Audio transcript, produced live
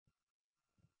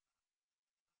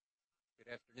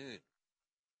Good afternoon.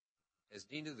 As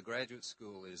Dean of the Graduate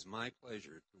School, it is my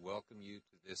pleasure to welcome you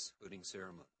to this hooding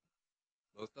ceremony.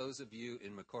 Both those of you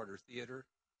in McCarter Theater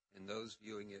and those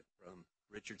viewing it from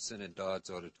Richardson and Dodds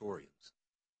auditoriums.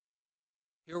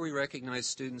 Here we recognize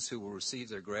students who will receive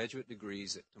their graduate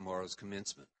degrees at tomorrow's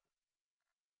commencement.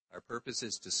 Our purpose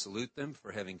is to salute them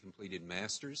for having completed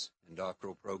master's and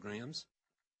doctoral programs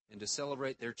and to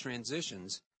celebrate their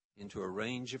transitions into a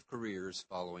range of careers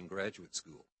following graduate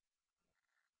school.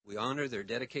 We honor their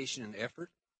dedication and effort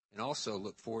and also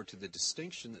look forward to the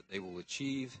distinction that they will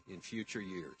achieve in future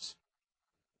years.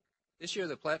 This year,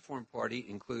 the platform party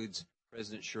includes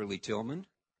President Shirley Tillman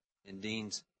and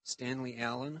Deans Stanley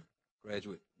Allen,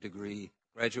 graduate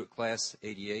class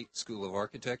 88, School of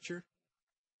Architecture,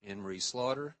 Anne Marie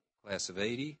Slaughter, class of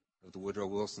 80 of the Woodrow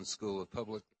Wilson School of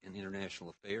Public and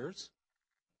International Affairs,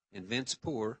 and Vince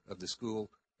Poore of the School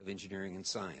of Engineering and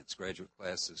Science, graduate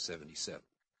class of 77.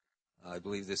 I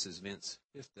believe this is Vince's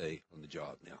fifth day on the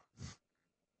job now.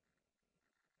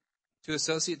 Two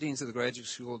Associate Deans of the Graduate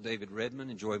School, David Redmond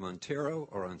and Joy Montero,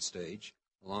 are on stage,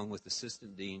 along with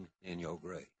Assistant Dean Danielle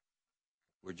Gray.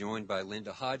 We're joined by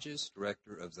Linda Hodges,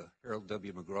 Director of the Harold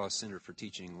W. McGraw Center for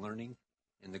Teaching and Learning,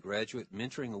 and the Graduate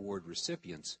Mentoring Award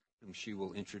recipients, whom she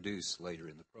will introduce later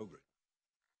in the program.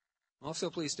 I'm also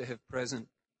pleased to have present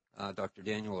Dr.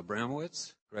 Daniel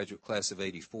Abramowitz, graduate class of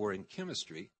 84 in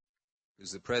chemistry,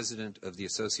 who's the president of the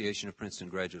Association of Princeton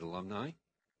Graduate Alumni,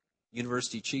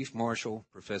 University Chief Marshal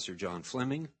Professor John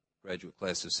Fleming, graduate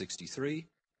class of 63,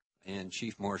 and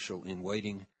Chief Marshal in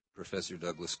Waiting Professor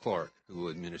Douglas Clark, who will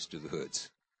administer the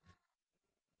hoods.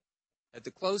 At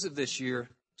the close of this year,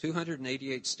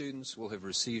 288 students will have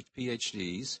received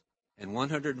PhDs, and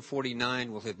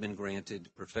 149 will have been granted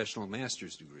professional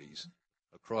master's degrees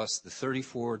across the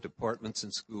 34 departments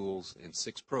and schools and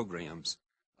 6 programs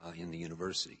in the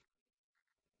university.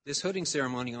 This hooding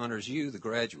ceremony honors you, the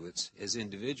graduates, as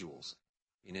individuals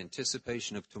in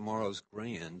anticipation of tomorrow's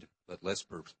grand but less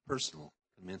personal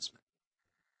commencement.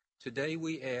 Today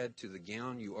we add to the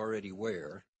gown you already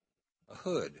wear a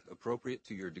hood appropriate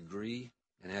to your degree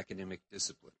and academic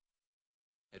discipline.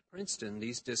 At Princeton,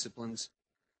 these disciplines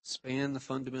span the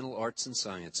fundamental arts and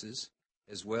sciences,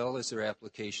 as well as their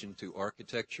application to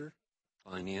architecture,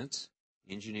 finance,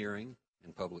 engineering,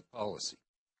 and public policy.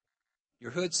 Your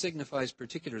hood signifies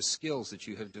particular skills that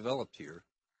you have developed here,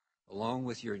 along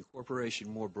with your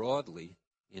incorporation more broadly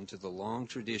into the long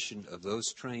tradition of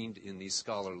those trained in these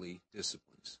scholarly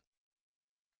disciplines.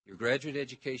 Your graduate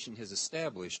education has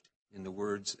established, in the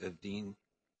words of Dean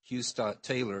Hugh Stott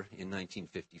Taylor in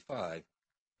 1955,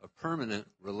 a permanent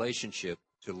relationship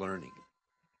to learning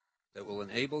that will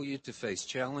enable you to face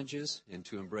challenges and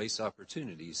to embrace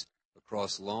opportunities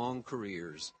across long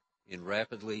careers in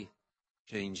rapidly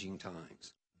changing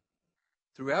times.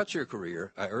 Throughout your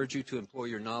career, I urge you to employ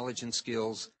your knowledge and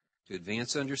skills to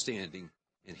advance understanding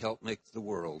and help make the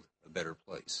world a better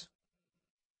place.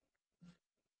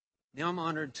 Now I'm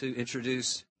honored to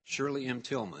introduce Shirley M.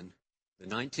 Tillman, the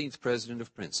 19th president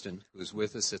of Princeton, who is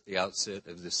with us at the outset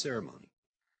of this ceremony.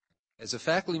 As a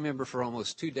faculty member for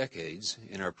almost 2 decades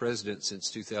and our president since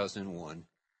 2001,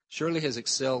 Shirley has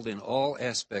excelled in all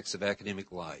aspects of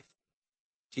academic life,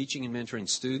 teaching and mentoring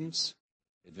students,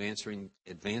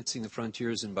 advancing the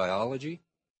frontiers in biology,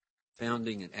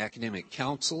 founding an academic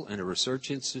council and a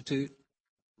research institute,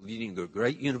 leading a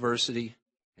great university,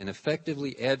 and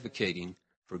effectively advocating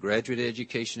for graduate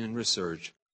education and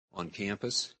research on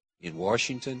campus, in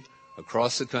Washington,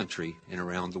 across the country, and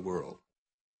around the world.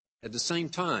 At the same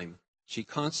time, she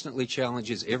constantly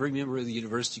challenges every member of the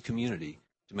university community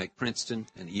to make Princeton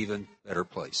an even better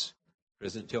place.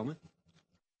 President Tillman?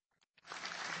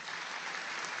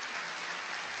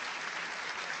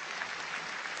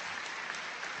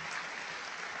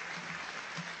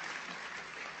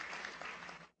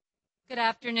 Good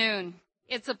afternoon.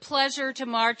 It's a pleasure to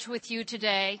march with you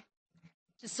today,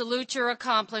 to salute your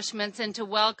accomplishments, and to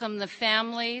welcome the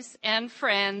families and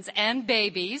friends and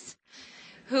babies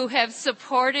who have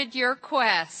supported your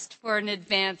quest for an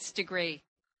advanced degree.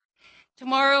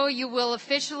 Tomorrow you will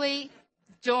officially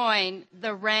join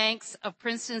the ranks of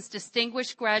Princeton's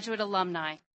distinguished graduate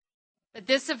alumni. But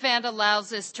this event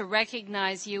allows us to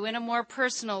recognize you in a more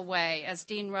personal way, as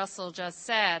Dean Russell just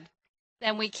said,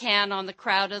 than we can on the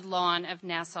crowded lawn of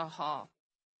Nassau Hall.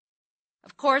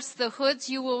 Of course, the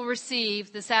hoods you will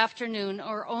receive this afternoon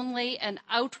are only an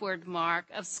outward mark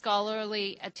of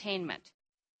scholarly attainment.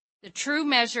 The true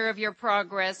measure of your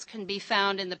progress can be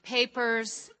found in the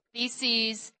papers,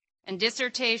 theses, and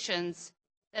dissertations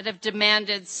that have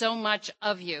demanded so much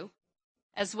of you,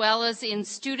 as well as in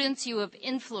students you have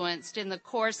influenced in the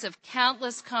course of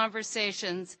countless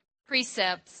conversations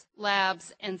precepts,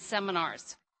 labs, and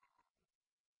seminars.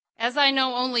 As I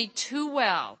know only too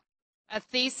well, a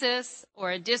thesis or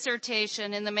a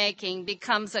dissertation in the making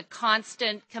becomes a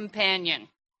constant companion.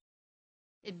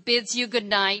 It bids you good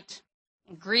night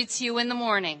and greets you in the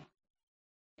morning.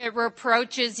 It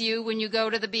reproaches you when you go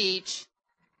to the beach,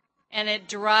 and it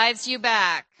drives you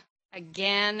back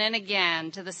again and again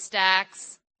to the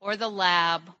stacks or the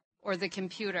lab or the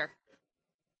computer.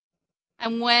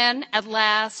 And when at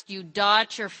last you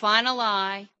dot your final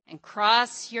I and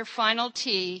cross your final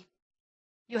T,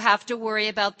 you have to worry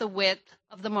about the width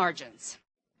of the margins.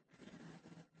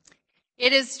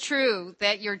 It is true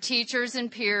that your teachers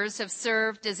and peers have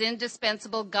served as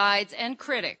indispensable guides and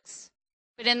critics,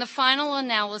 but in the final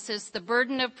analysis, the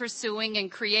burden of pursuing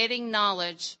and creating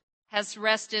knowledge has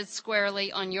rested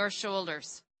squarely on your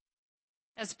shoulders.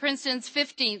 As Princeton's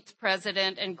 15th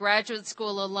president and graduate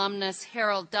school alumnus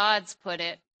Harold Dodds put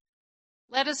it,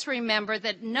 let us remember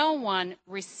that no one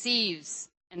receives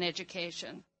an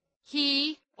education.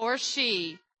 He or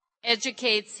she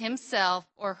educates himself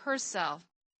or herself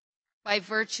by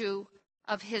virtue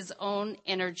of his own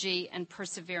energy and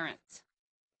perseverance.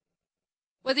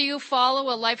 Whether you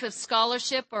follow a life of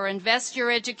scholarship or invest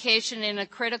your education in a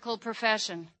critical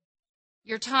profession,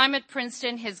 your time at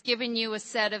Princeton has given you a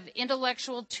set of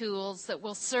intellectual tools that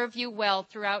will serve you well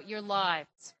throughout your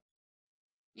lives.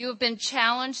 You have been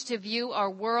challenged to view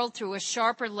our world through a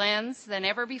sharper lens than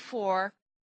ever before,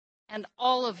 and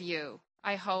all of you,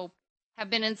 I hope,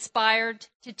 have been inspired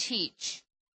to teach,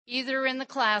 either in the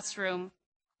classroom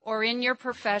or in your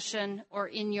profession or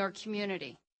in your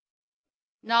community.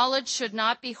 Knowledge should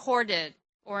not be hoarded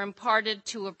or imparted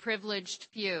to a privileged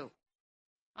few.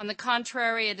 On the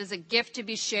contrary, it is a gift to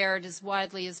be shared as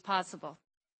widely as possible.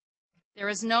 There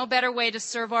is no better way to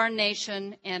serve our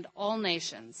nation and all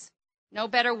nations, no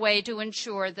better way to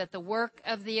ensure that the work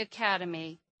of the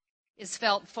Academy is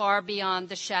felt far beyond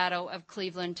the shadow of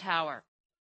Cleveland Tower.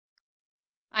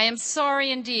 I am sorry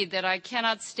indeed that I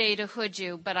cannot stay to hood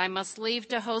you, but I must leave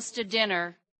to host a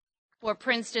dinner for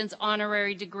Princeton's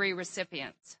honorary degree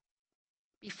recipients.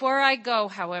 Before I go,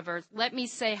 however, let me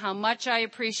say how much I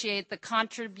appreciate the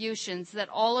contributions that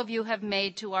all of you have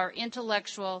made to our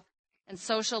intellectual and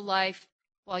social life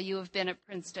while you have been at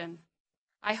Princeton.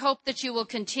 I hope that you will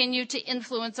continue to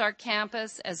influence our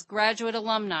campus as graduate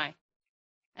alumni,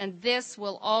 and this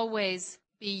will always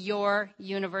be your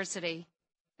university.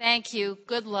 Thank you,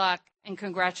 good luck, and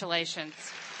congratulations.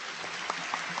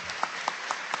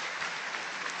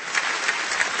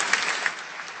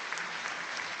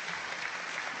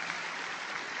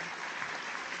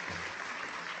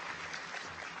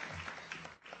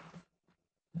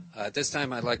 At this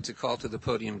time, I'd like to call to the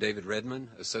podium David Redman,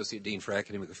 Associate Dean for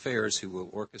Academic Affairs, who will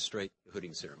orchestrate the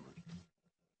hooding ceremony.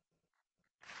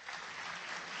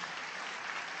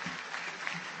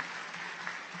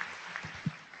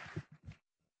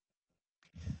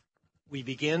 We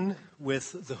begin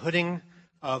with the hooding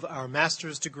of our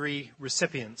master's degree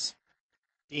recipients.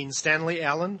 Dean Stanley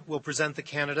Allen will present the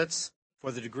candidates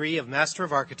for the degree of Master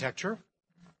of Architecture.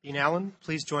 Dean Allen,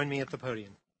 please join me at the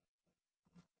podium.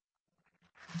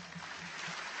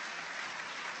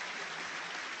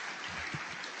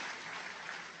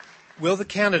 Will the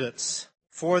candidates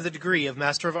for the degree of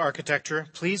Master of Architecture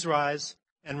please rise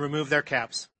and remove their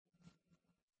caps?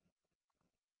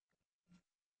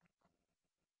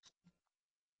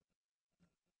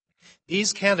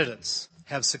 These candidates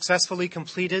have successfully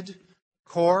completed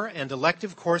core and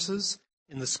elective courses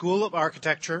in the School of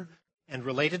Architecture and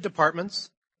related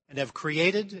departments and have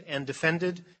created and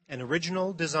defended an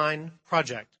original design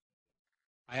project.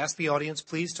 I ask the audience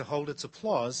please to hold its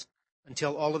applause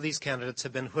until all of these candidates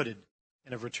have been hooded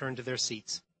and have returned to their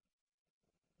seats.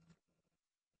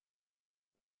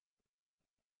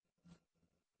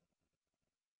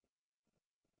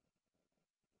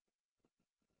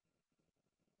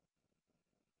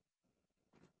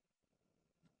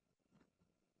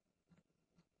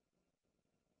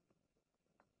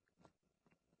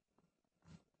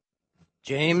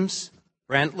 James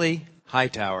Brantley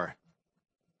Hightower.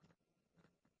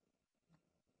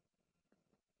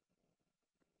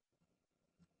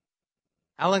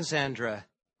 Alexandra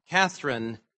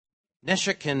Catherine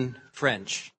Neshikin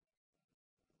French.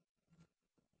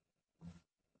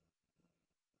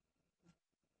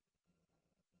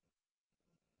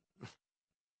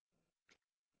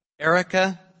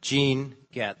 Erica Jean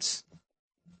Getz.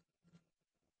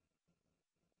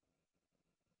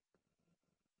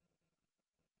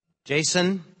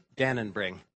 Jason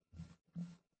Dannenbring.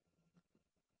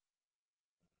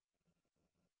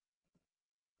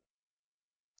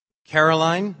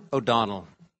 Caroline O'Donnell.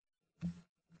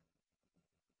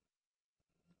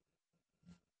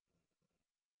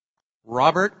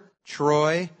 Robert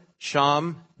Troy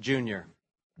Sham, Jr.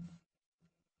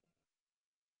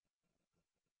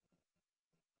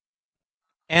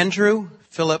 Andrew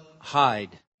Philip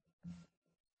Hyde.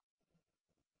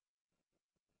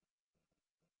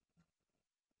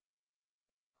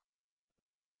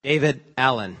 David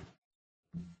Allen.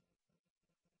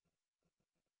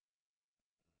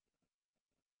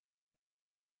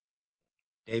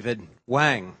 David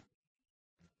Wang.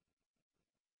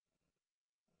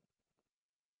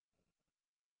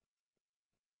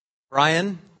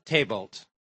 Brian Tabolt.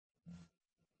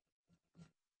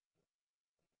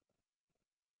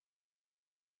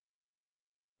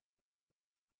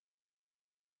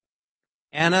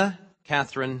 Anna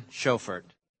Catherine Schofert.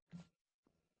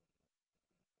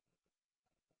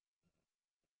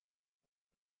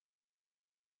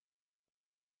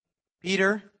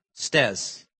 Peter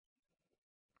Stes.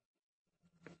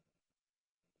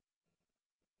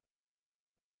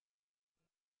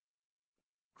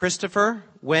 Christopher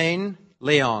Wayne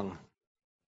Leong.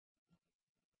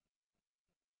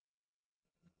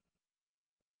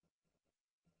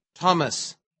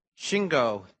 Thomas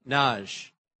Shingo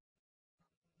Naj.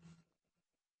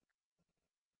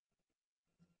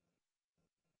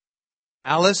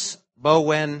 Alice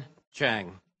Bowen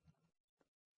Chang.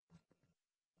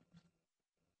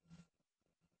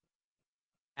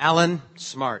 Alan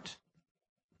Smart.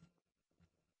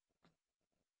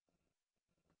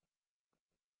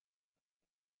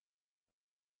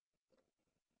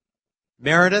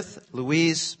 Meredith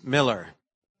Louise Miller.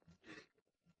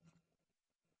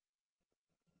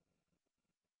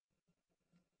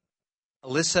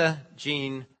 Alyssa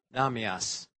Jean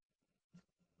Namias.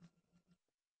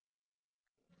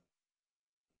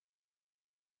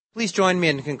 Please join me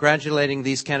in congratulating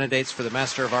these candidates for the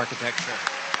Master of Architecture.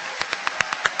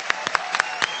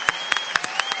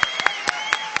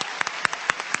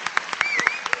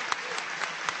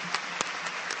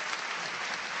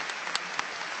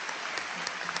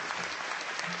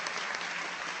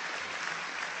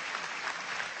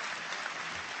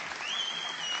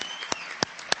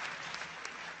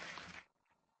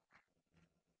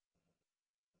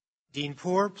 Dean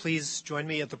Poor, please join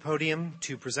me at the podium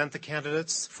to present the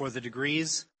candidates for the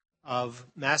degrees of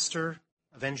Master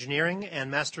of Engineering and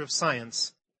Master of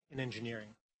Science in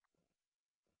Engineering.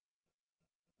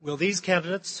 Will these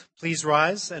candidates please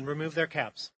rise and remove their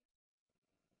caps?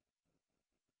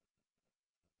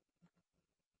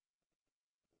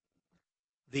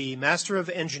 The Master of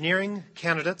Engineering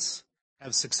candidates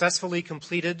have successfully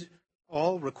completed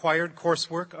all required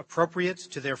coursework appropriate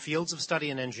to their fields of study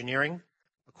in engineering,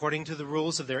 according to the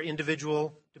rules of their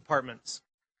individual departments.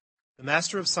 The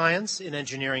Master of Science in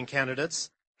Engineering candidates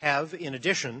have, in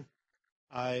addition,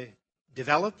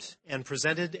 developed and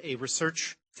presented a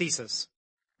research thesis.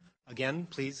 Again,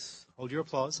 please hold your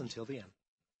applause until the end.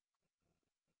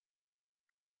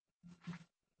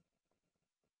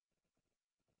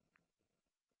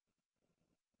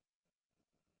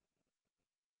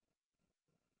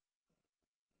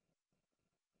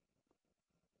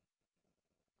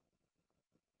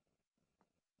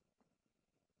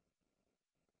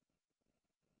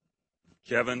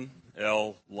 Kevin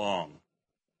L. Long.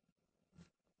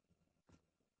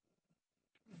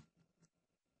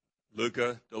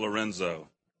 Luca DiLorenzo.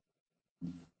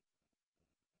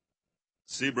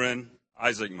 Sebrin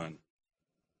Isaacman.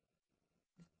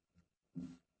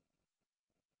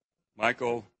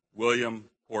 Michael William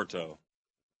Porto.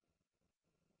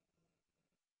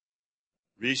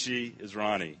 Rishi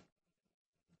Israni.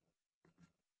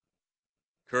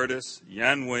 Curtis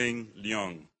Yanwing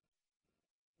Leung.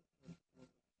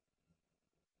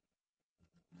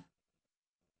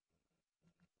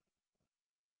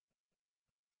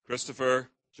 Christopher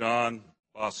John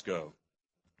Bosco.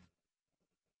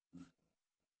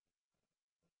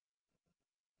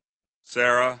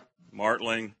 Sarah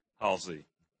Martling Halsey.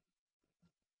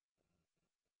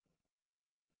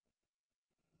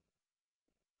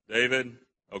 David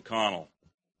O'Connell.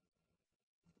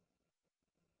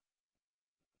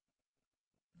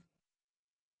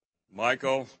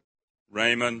 Michael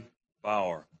Raymond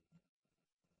Bauer.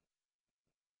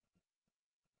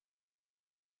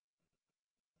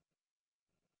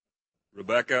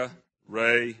 Rebecca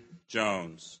Ray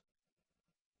Jones.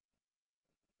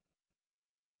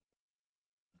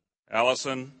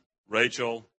 Allison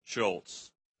Rachel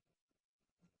Schultz.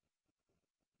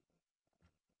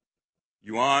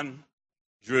 Yuan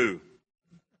Drew.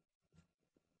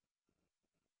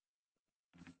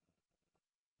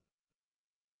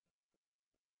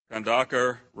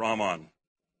 Kandakar Raman.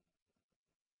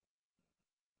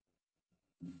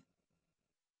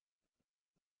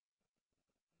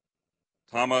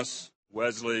 Thomas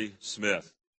Wesley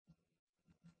Smith.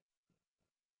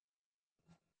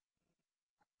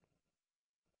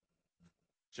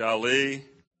 Jali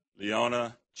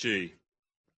Leona Chi.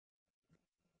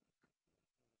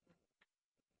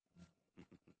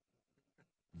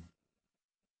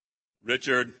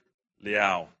 Richard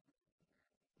Liao.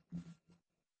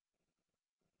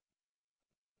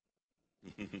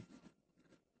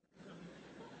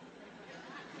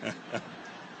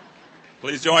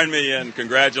 Please join me in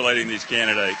congratulating these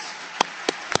candidates.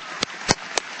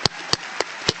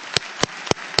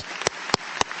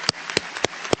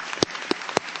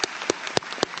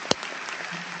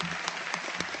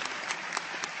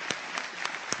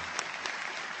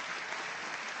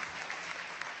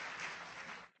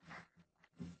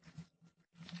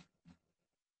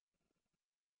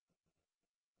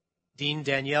 Dean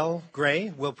Danielle Gray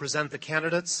will present the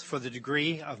candidates for the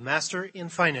degree of Master in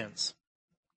Finance.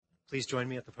 Please join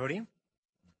me at the podium.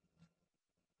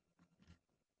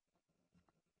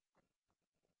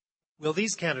 Will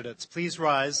these candidates please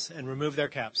rise and remove their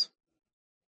caps?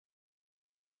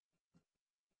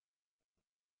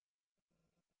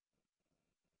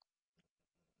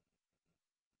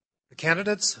 The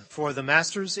candidates for the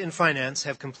Masters in Finance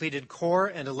have completed core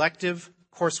and elective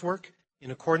coursework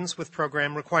in accordance with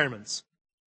program requirements.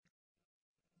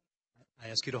 I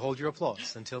ask you to hold your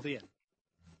applause until the end.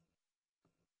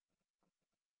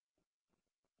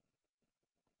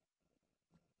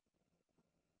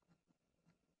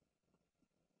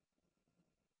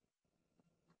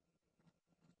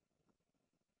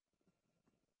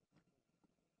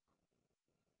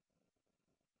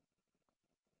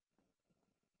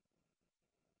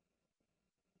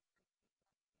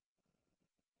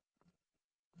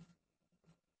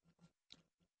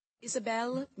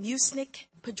 Isabel Musnik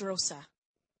Pedrosa.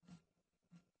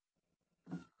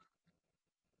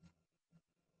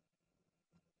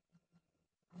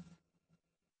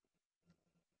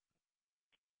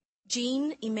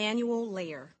 Jean Emmanuel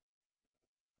Lair.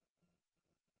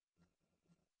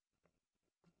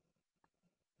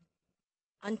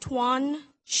 Antoine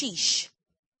Sheesh.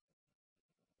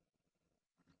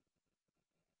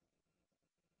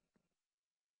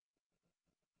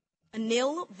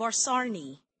 Anil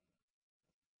Varsarni.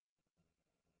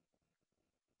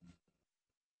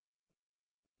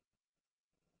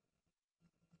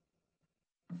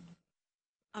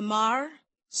 Amar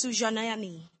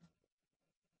Sujanani.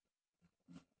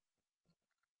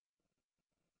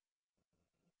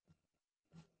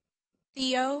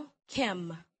 Theo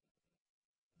Kim.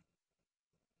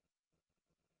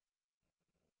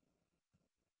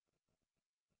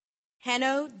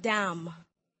 Hanno Dam.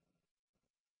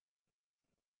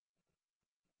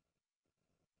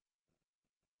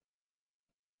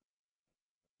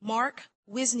 Mark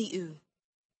Wisniu.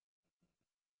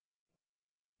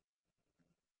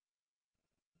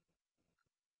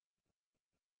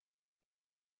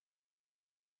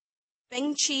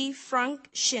 Fengchi Frank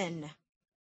Shin.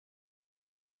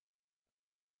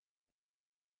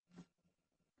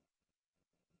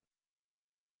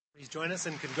 Please join us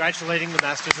in congratulating the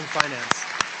Masters in Finance.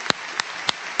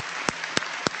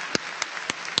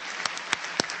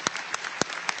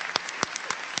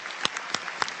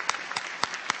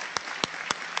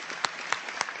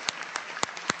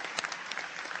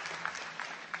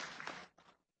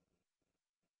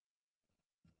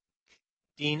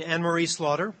 Dean Anne-Marie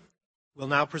Slaughter will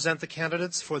now present the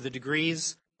candidates for the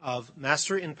degrees of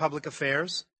Master in Public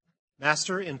Affairs,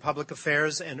 Master in Public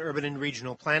Affairs and Urban and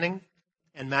Regional Planning,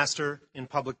 and Master in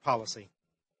Public Policy.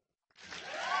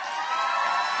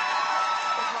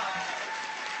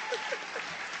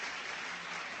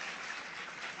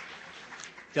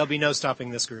 There'll be no stopping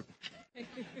this group.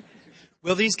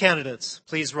 Will these candidates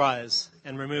please rise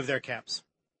and remove their caps?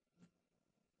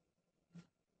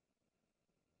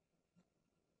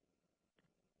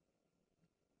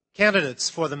 Candidates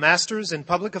for the Masters in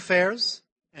Public Affairs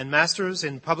and Masters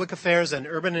in Public Affairs and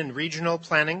Urban and Regional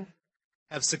Planning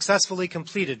have successfully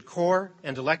completed core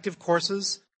and elective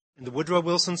courses in the Woodrow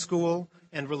Wilson School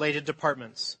and related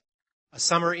departments, a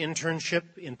summer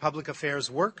internship in public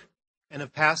affairs work, and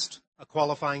have passed a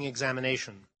qualifying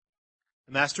examination.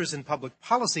 The Masters in Public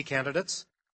Policy candidates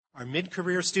are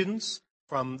mid-career students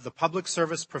from the public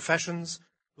service professions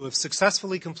who have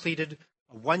successfully completed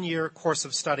a one-year course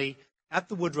of study at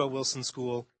the Woodrow Wilson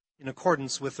School in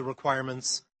accordance with the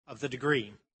requirements of the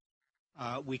degree.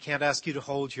 We can't ask you to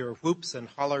hold your whoops and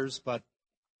hollers, but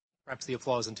perhaps the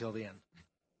applause until the end.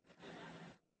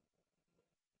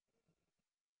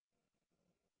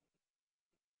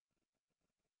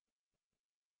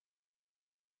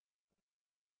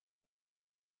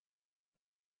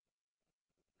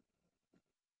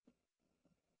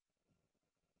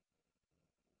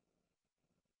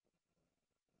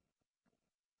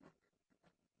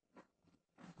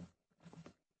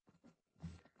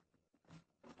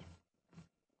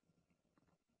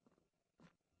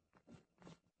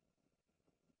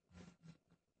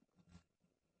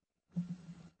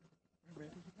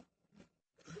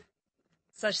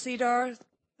 Sashidar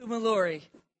Thumaluri.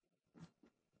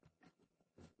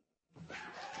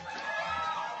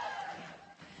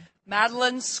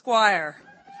 Madeline Squire.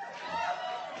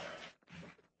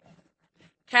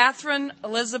 Catherine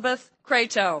Elizabeth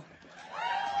Crato.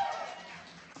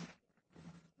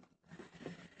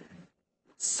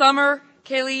 Summer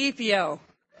Kaliipio.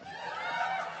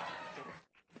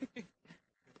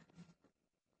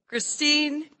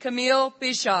 Christine Camille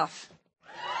Bischoff.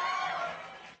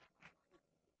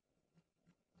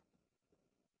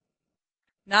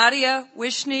 Nadia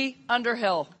Wishni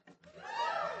Underhill.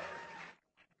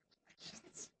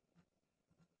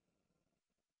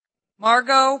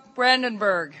 Margot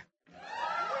Brandenburg.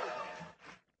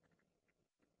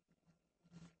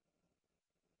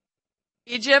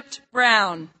 Egypt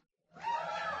Brown.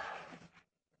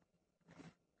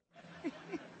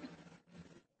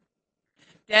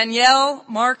 Danielle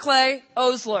Markley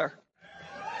Osler.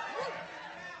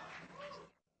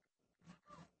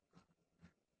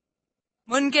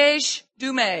 Mungesh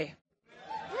Dume.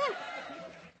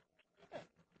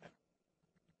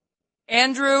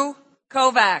 Andrew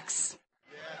Kovacs.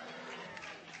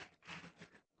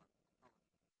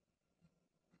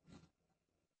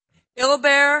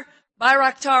 Ilber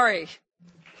Bayraktari.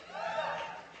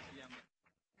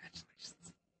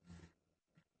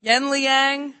 Yen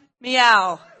Liang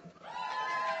Miao.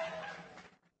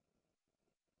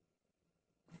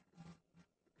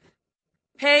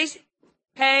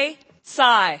 Pei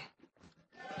Sai.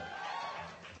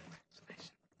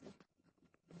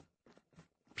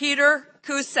 Peter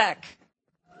Kusek.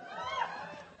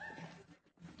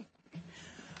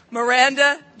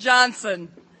 Miranda Johnson.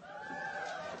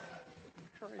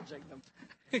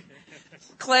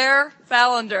 Claire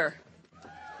Fallander.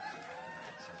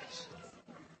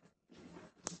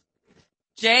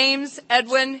 James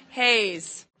Edwin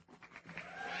Hayes.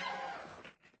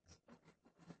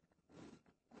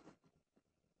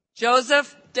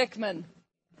 Joseph Dickman.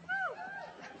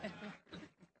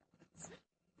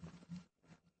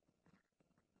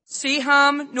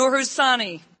 Siham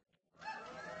Nurhusani.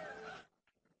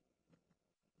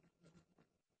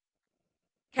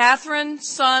 Catherine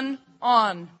Sun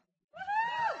On.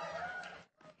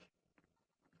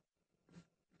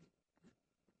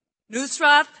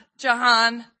 Nusrat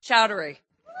Jahan Chowdhury.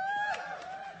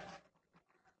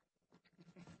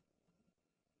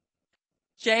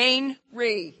 Jane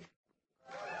Ree.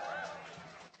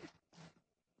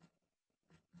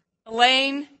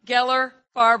 Elaine Geller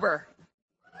Farber.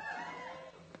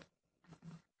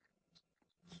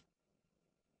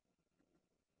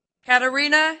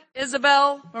 Katerina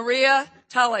Isabel Maria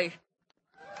Tully.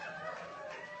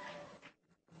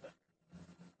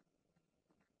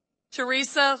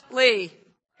 Teresa Lee.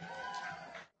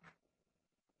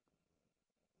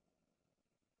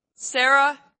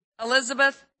 Sarah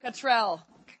Elizabeth Cottrell.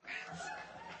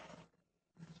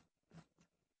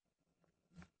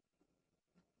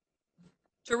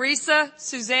 Teresa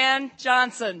Suzanne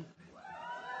Johnson.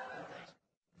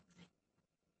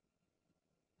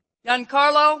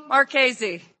 Giancarlo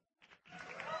Marchesi.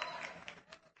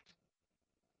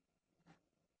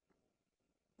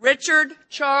 Richard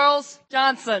Charles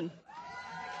Johnson.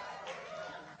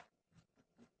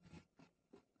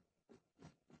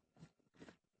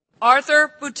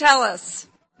 Arthur Butelis.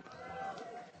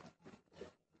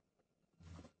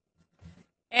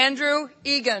 Andrew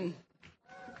Egan.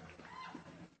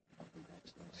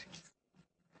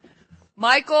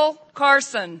 Michael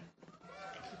Carson.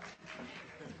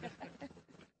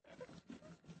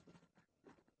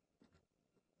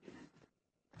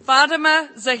 Fatima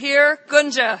Zahir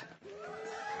Gunja.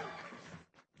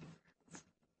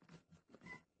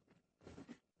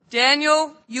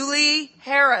 Daniel Yuli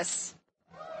Harris.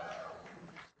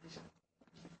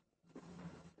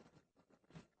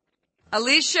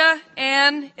 Alicia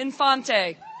Ann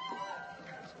Infante.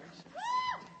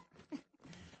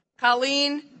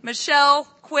 Colleen Michelle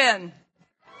Quinn.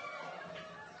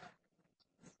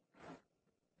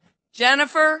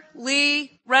 Jennifer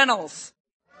Lee Reynolds.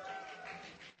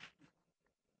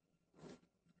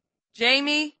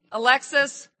 Jamie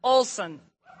Alexis Olson.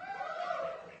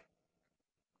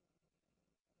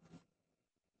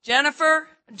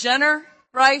 Jenner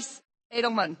Bryce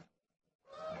Edelman.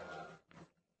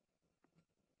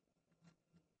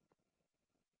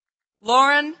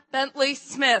 Lauren Bentley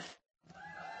Smith.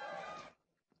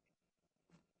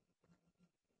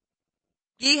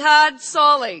 Gihad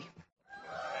Sawley.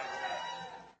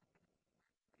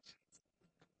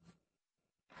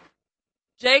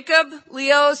 Jacob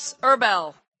Leos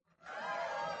Erbel.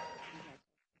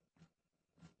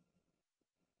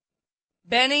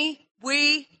 Benny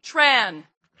Wee Tran.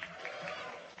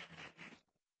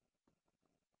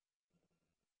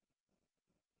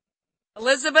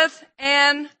 Elizabeth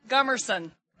Ann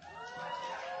Gummerson.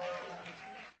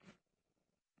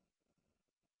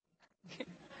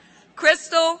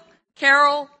 Crystal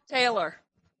Carol Taylor.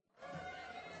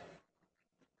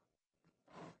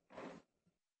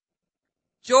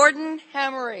 Jordan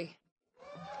Hammery.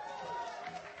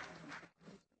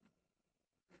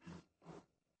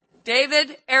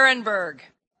 David Ehrenberg.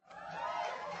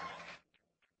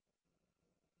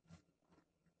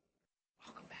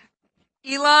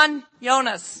 Elon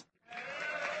Jonas.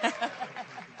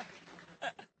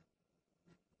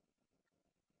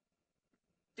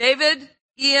 David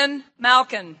Ian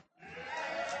Malkin.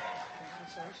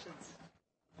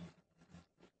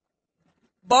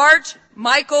 Bart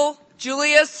Michael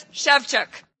Julius Shevchuk.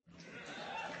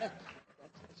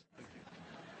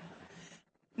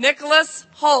 Nicholas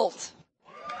Holt.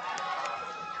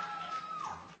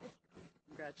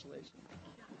 Congratulations.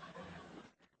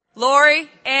 Lori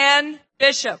Ann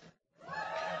Bishop.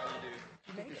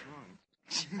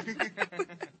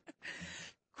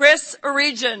 Chris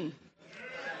Origen.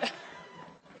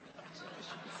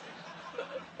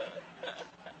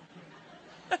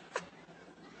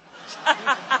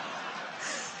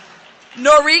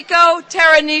 Noriko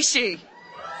Teranishi.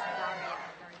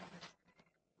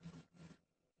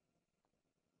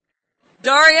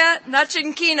 Daria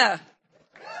Nachinkina.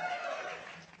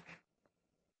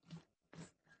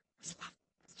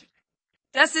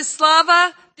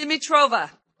 Desislava Dimitrova.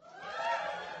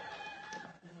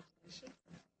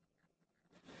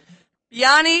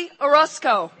 Yanni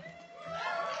Orozco.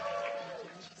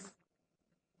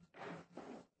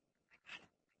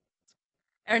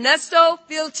 Ernesto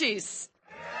Vilchis.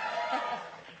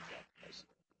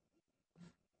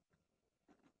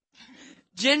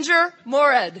 Ginger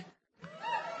Mored.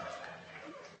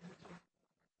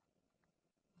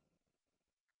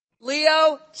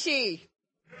 Leo Chi.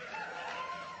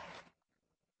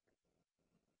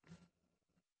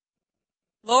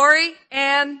 Lori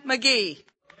Ann McGee.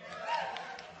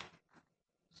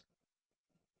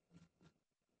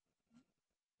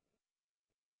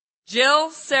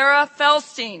 Jill Sarah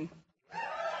Felstein.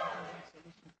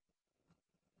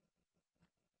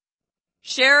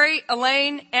 Sherry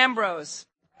Elaine Ambrose.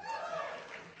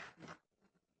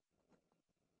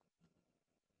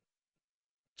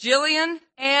 Jillian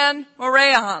Ann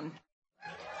Morahan.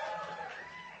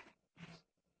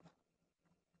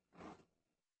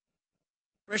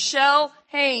 Rochelle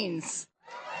Haynes.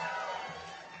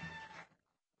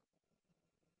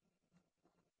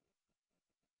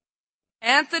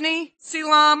 Anthony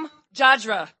Silam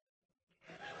Jadra.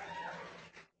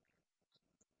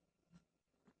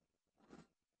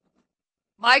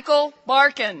 Michael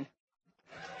Barkin.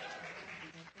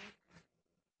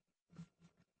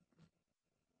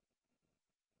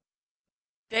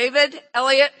 David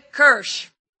Elliott Kirsch.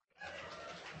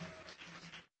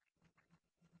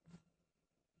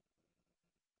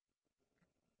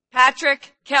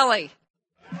 Patrick Kelly.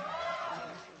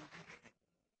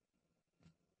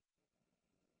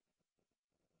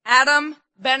 Adam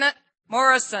Bennett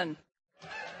Morrison.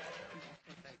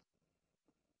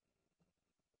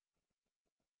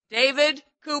 David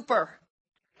Cooper.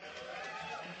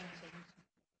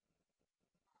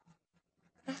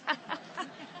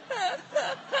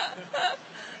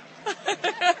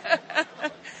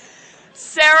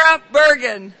 Sarah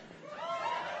Bergen.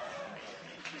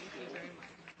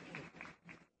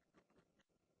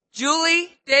 Julie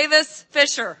Davis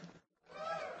Fisher.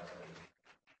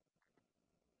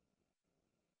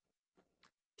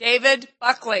 David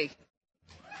Buckley.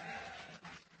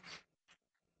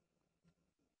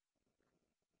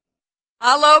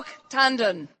 Alok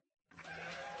Tandon.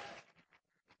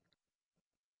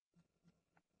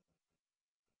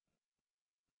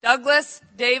 Douglas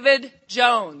David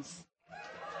Jones.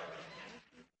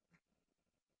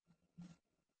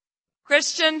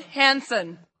 Christian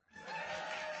Hansen.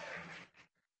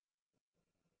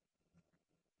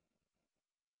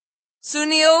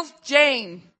 Sunil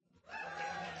Jain.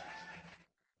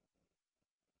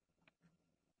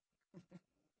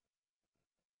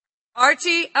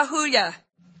 Archie Ahuya.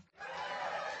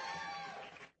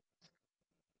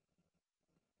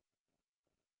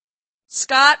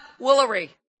 Scott Woolery.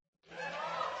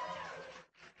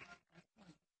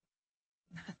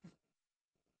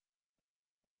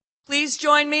 Please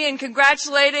join me in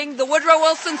congratulating the Woodrow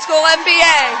Wilson School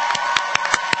MBA.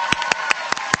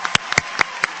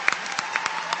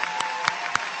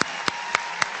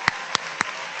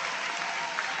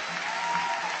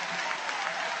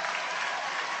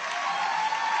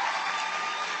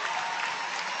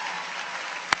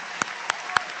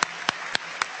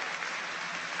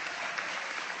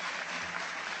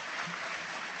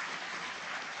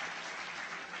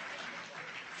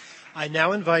 I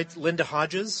now invite Linda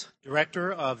Hodges,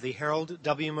 Director of the Harold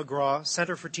W. McGraw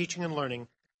Center for Teaching and Learning,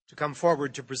 to come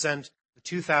forward to present the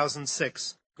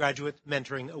 2006 Graduate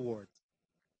Mentoring Award.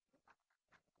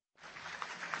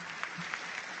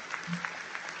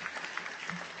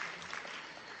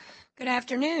 Good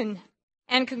afternoon,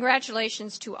 and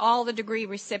congratulations to all the degree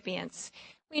recipients.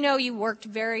 We know you worked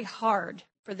very hard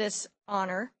for this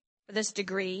honor, for this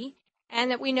degree, and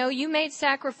that we know you made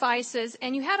sacrifices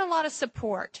and you had a lot of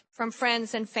support from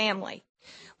friends and family.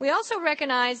 We also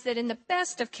recognize that in the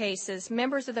best of cases,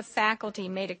 members of the faculty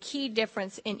made a key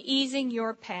difference in easing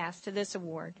your path to this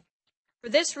award. For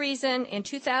this reason, in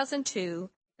 2002,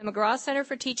 the McGraw Center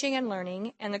for Teaching and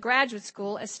Learning and the Graduate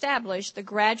School established the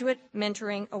Graduate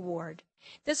Mentoring Award.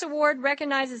 This award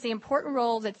recognizes the important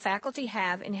role that faculty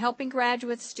have in helping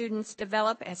graduate students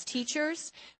develop as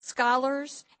teachers,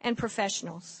 scholars, and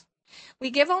professionals.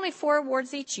 We give only 4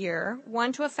 awards each year,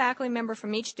 one to a faculty member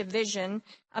from each division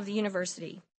of the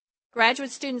university.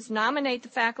 Graduate students nominate the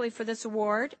faculty for this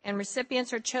award, and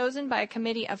recipients are chosen by a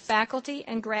committee of faculty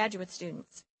and graduate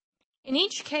students. In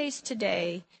each case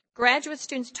today, graduate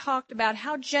students talked about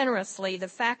how generously the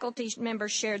faculty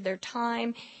members shared their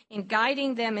time in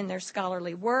guiding them in their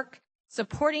scholarly work,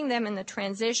 supporting them in the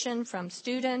transition from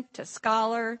student to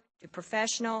scholar to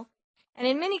professional, and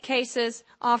in many cases,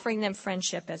 offering them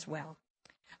friendship as well.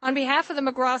 On behalf of the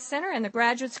McGraw Center and the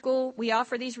Graduate School, we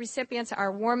offer these recipients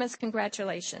our warmest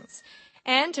congratulations.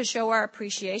 And to show our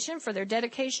appreciation for their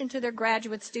dedication to their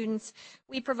graduate students,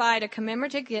 we provide a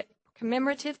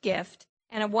commemorative gift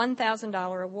and a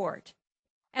 $1,000 award.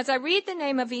 As I read the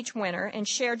name of each winner and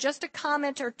share just a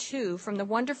comment or two from the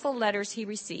wonderful letters he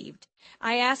received,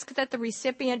 I ask that the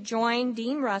recipient join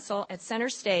Dean Russell at center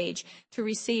stage to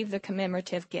receive the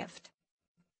commemorative gift.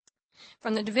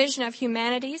 From the Division of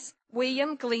Humanities,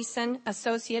 William Gleason,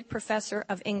 Associate Professor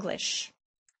of English.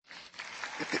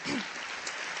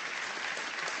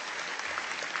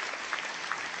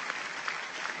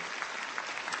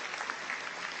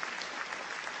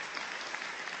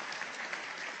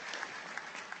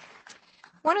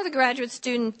 One of the graduate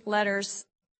student letters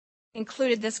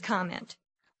included this comment.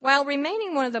 While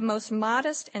remaining one of the most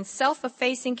modest and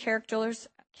self-effacing characters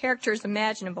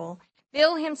imaginable,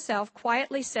 Bill himself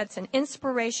quietly sets an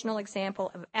inspirational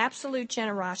example of absolute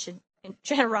generosity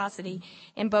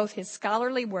in both his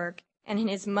scholarly work and in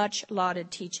his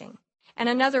much-lauded teaching. And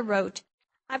another wrote,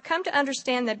 I've come to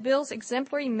understand that Bill's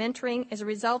exemplary mentoring is a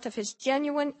result of his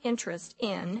genuine interest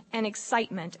in and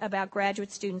excitement about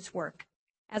graduate students' work.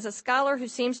 As a scholar who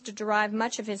seems to derive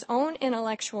much of his own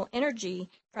intellectual energy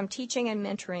from teaching and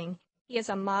mentoring, he is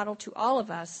a model to all of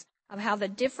us of how the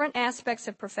different aspects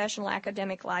of professional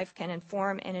academic life can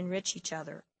inform and enrich each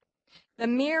other. The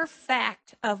mere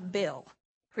fact of Bill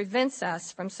prevents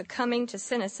us from succumbing to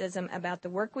cynicism about the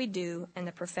work we do and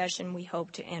the profession we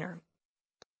hope to enter.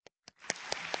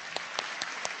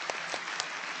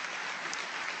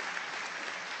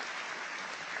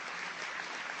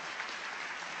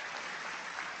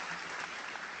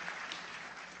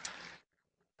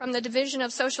 From the Division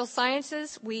of Social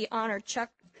Sciences, we honor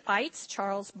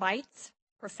Charles Bites,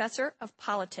 Professor of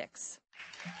Politics.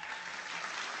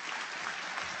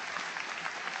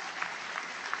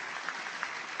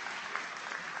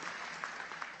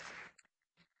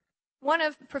 One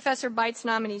of Professor Bites'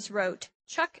 nominees wrote,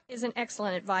 Chuck is an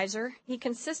excellent advisor. He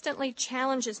consistently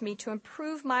challenges me to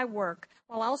improve my work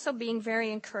while also being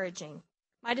very encouraging.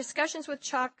 My discussions with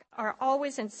Chuck are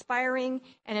always inspiring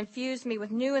and infuse me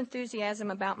with new enthusiasm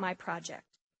about my project.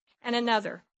 And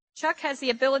another, Chuck has the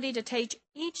ability to take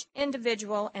each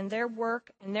individual and their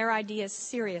work and their ideas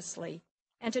seriously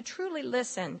and to truly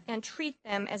listen and treat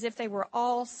them as if they were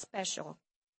all special.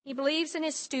 He believes in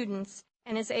his students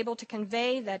and is able to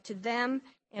convey that to them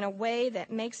in a way that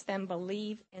makes them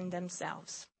believe in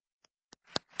themselves.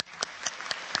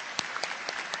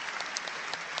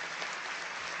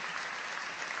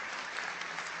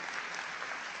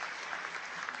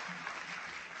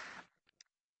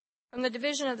 From the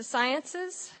Division of the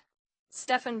Sciences,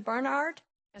 Stephan Bernard,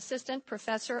 Assistant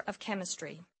Professor of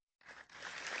Chemistry.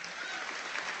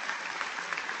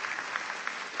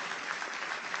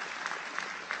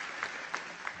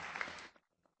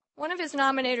 One of his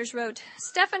nominators wrote,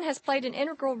 Stephan has played an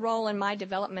integral role in my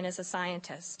development as a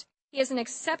scientist. He is an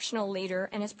exceptional leader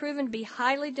and has proven to be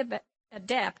highly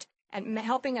adept at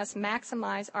helping us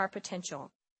maximize our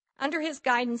potential. Under his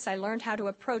guidance, I learned how to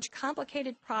approach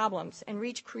complicated problems and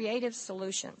reach creative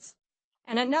solutions.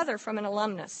 And another from an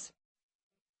alumnus.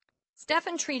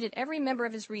 Stephan treated every member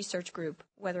of his research group,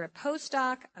 whether a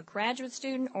postdoc, a graduate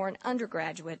student, or an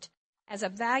undergraduate, as a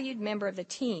valued member of the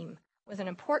team with an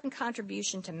important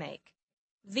contribution to make.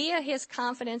 Via his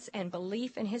confidence and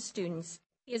belief in his students,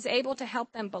 he is able to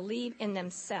help them believe in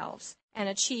themselves and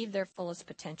achieve their fullest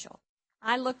potential.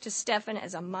 I look to Stefan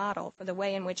as a model for the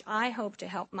way in which I hope to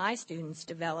help my students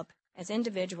develop as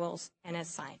individuals and as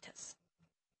scientists.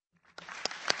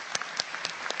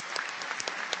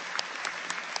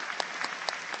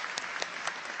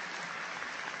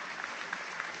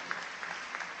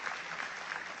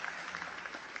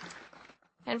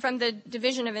 And from the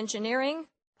Division of Engineering,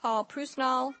 Paul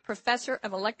Prusnall, Professor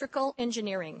of Electrical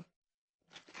Engineering.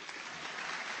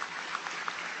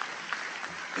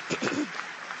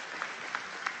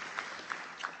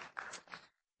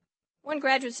 One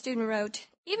graduate student wrote,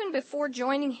 "Even before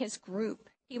joining his group,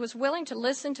 he was willing to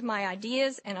listen to my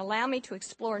ideas and allow me to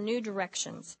explore new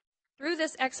directions. Though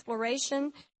this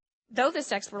exploration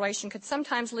could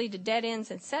sometimes lead to dead ends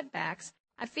and setbacks,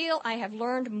 I feel I have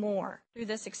learned more through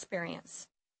this experience."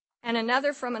 And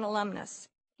another from an alumnus,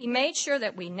 "He made sure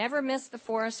that we never missed the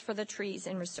forest for the trees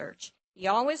in research. He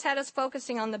always had us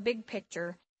focusing on the big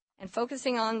picture and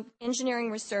focusing on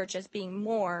engineering research as being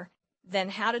more than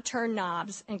how to turn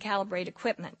knobs and calibrate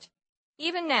equipment.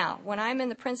 Even now, when I'm in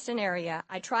the Princeton area,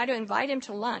 I try to invite him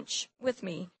to lunch with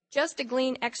me just to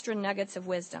glean extra nuggets of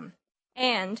wisdom.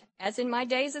 And, as in my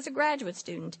days as a graduate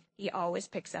student, he always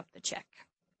picks up the check."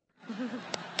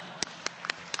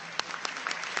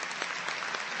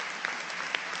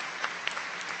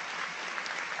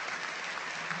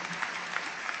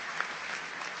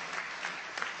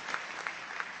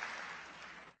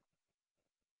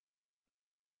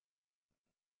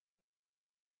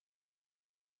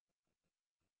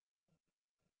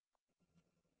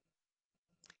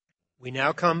 We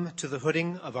now come to the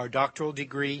hooding of our doctoral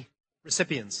degree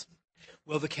recipients.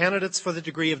 Will the candidates for the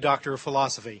degree of Doctor of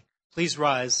Philosophy please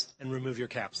rise and remove your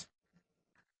caps?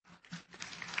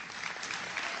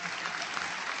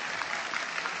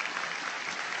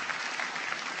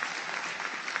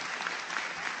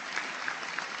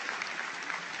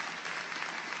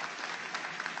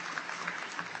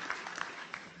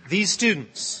 These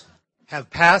students have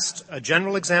passed a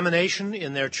general examination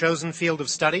in their chosen field of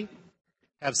study,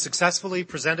 have successfully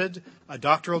presented a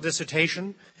doctoral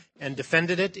dissertation, and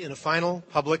defended it in a final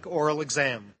public oral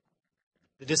exam.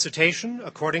 The dissertation,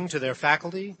 according to their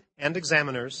faculty and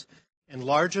examiners,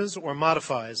 enlarges or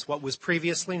modifies what was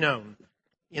previously known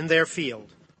in their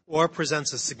field or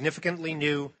presents a significantly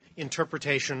new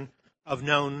interpretation of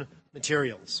known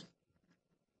materials.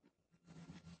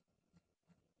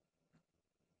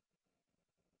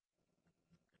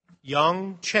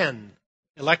 Yong Chen,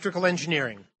 Electrical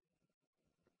Engineering.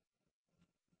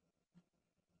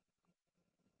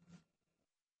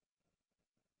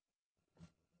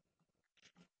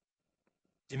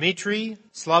 Dmitry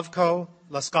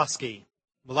Slavko-Laskovsky,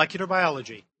 Molecular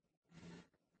Biology.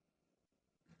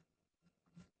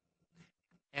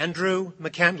 Andrew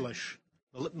McCandlish,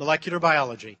 Molecular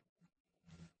Biology.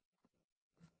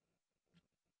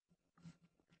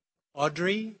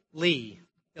 Audrey Lee,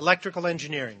 Electrical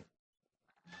Engineering.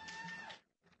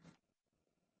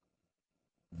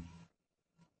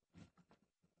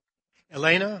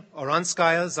 Elena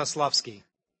Oranskaya-Zaslavsky,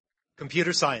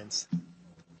 Computer Science.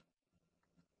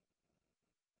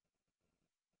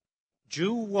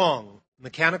 Ju Wong,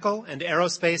 Mechanical and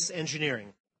Aerospace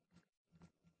Engineering.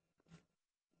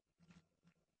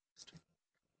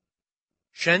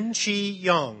 Shen-Chi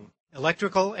Yong,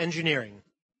 Electrical Engineering.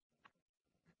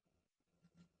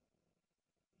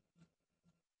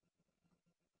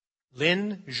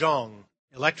 Lin Zhang,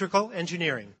 Electrical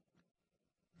Engineering.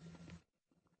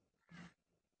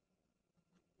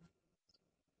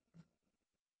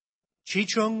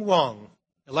 Chi-Chung Wang,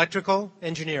 Electrical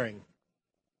Engineering.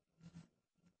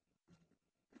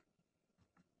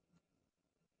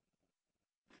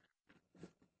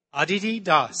 Aditi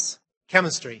Das,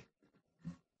 Chemistry.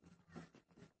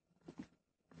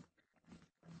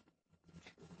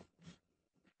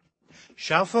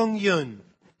 Xiaofeng Yun,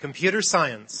 Computer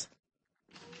Science.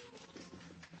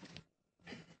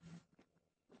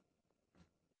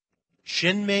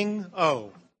 Xinming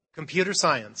Oh, Computer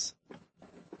Science.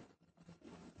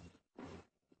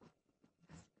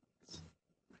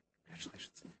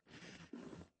 Congratulations.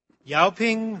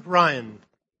 Yaoping Ryan,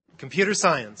 Computer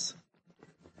Science.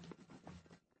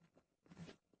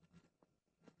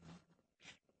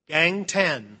 Gang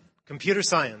Tan, Computer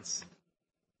Science.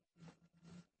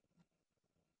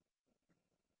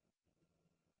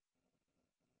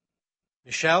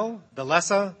 Michelle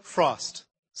Belessa Frost,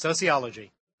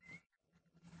 Sociology.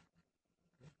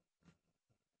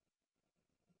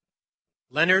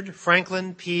 Leonard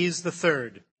Franklin Pease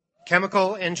III,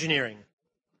 Chemical Engineering.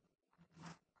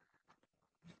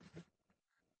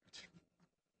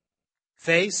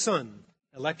 Fei Sun,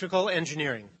 electrical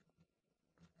engineering.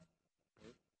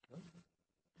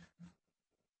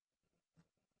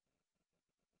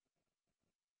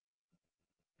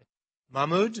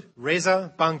 Mahmoud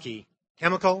Reza Banki,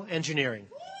 chemical engineering.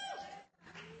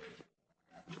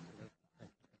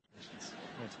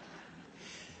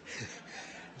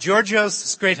 Georgios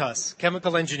Skretas,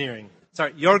 chemical engineering.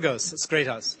 Yorgos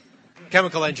Skretas,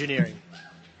 chemical engineering.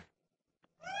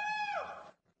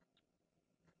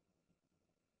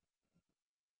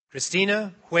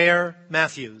 Christina Ware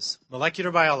Matthews, molecular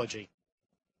biology.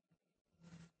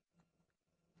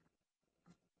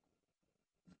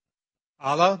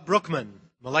 Ala Brookman,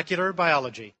 molecular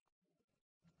biology.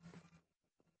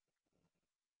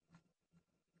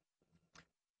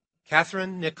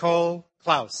 Catherine Nicole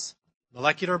Klaus,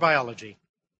 molecular biology.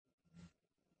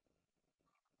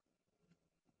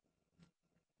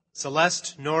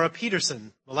 Celeste Nora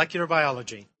Peterson, molecular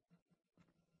biology.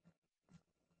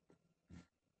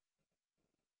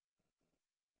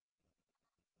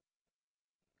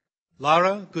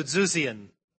 Lara Gudzuzian,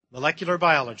 molecular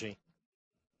biology.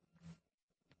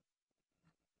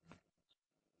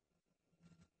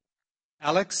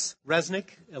 Alex Resnick,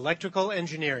 electrical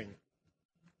engineering.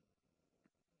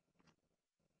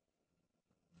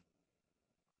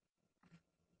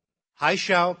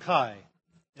 Haixiao Kai,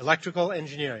 electrical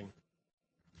engineering.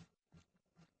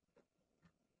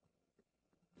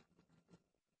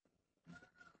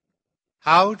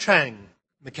 Hao Chang,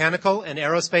 mechanical and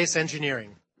aerospace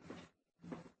engineering.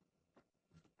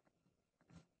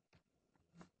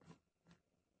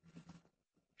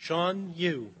 Sean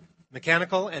Yu,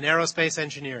 mechanical and aerospace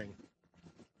engineering.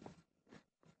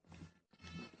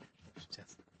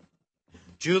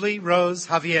 Julie Rose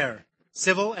Javier,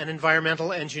 civil and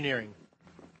environmental engineering.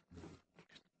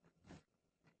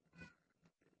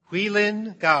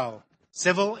 Huilin Gao,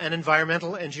 civil and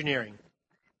environmental engineering.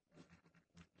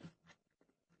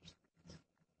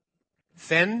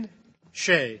 Fen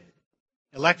She,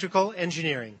 electrical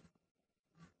engineering.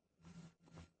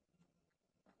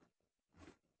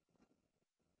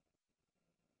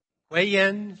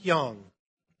 Huiyen Yong,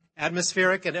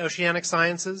 atmospheric and oceanic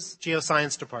sciences,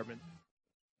 geoscience department.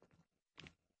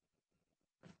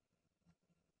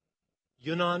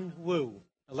 Yunan Wu,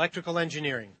 electrical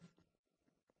engineering.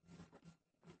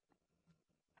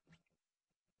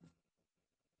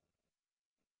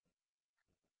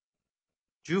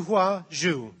 Juhua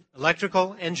Zhu,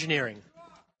 electrical engineering.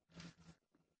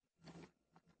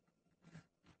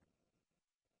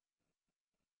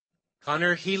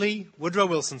 Connor Healy, Woodrow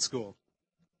Wilson School.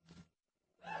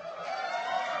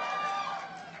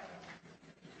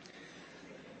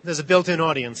 There's a built-in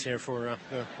audience here for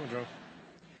Woodrow.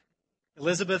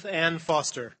 Elizabeth Ann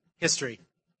Foster, history.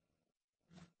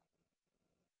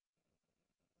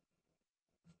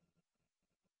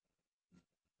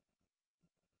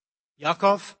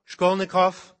 Yakov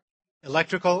Shkolnikov,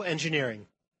 electrical engineering.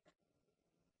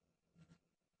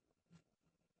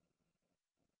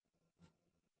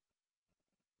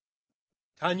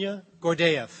 Tanya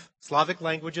Gordeev, Slavic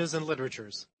languages and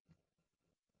literatures.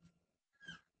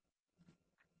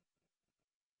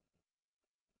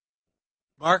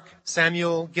 Mark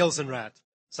Samuel Gilsenrat,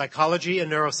 psychology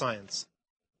and neuroscience.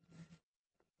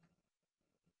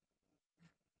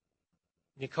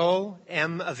 Nicole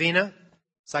M. Avina,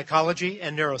 psychology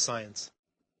and neuroscience.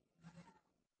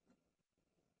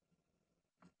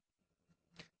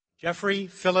 Jeffrey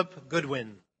Philip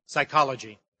Goodwin,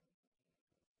 psychology.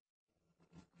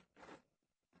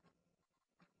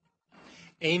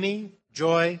 Amy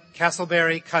Joy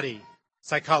Castleberry Cuddy,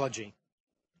 psychology.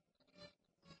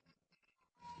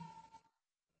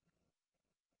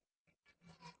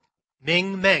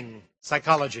 Ming Meng,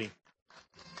 psychology.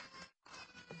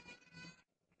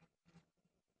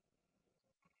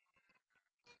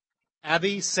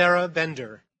 Abby Sarah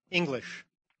Bender, English.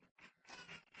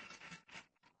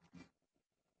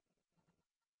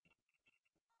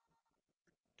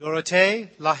 Dorothée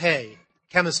Lahaye,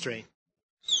 chemistry.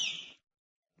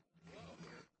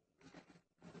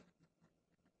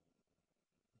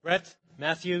 Brett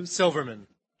Matthew Silverman,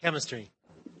 chemistry.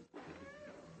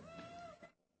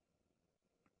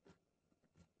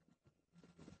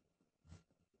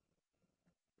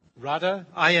 Radha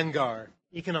Iyengar,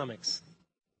 economics.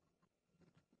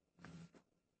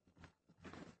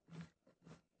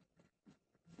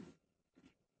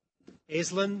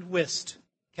 Aislinn Wist,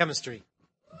 chemistry.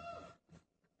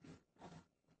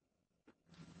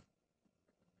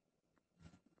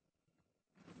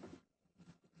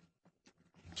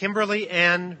 Kimberly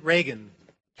Ann Reagan,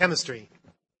 chemistry.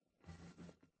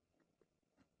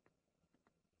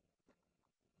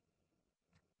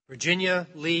 Virginia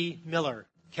Lee Miller,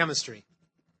 chemistry.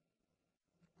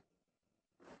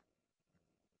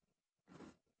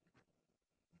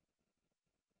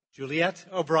 Juliette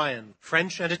O'Brien,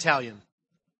 French and Italian.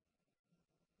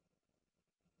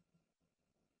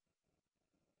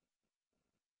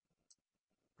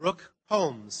 Brooke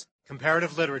Holmes,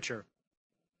 comparative literature.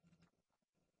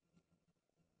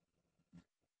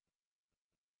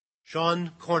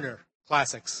 Sean Corner,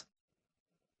 classics.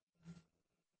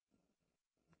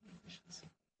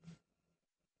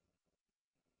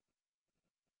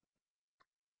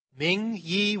 Ming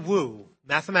Yi Wu,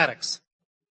 mathematics.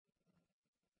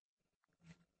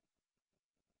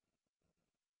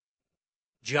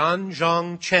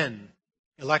 Jianzhong Chen,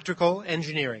 electrical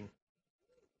engineering.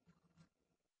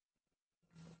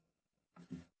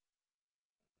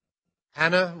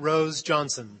 Hannah Rose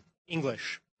Johnson,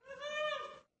 English.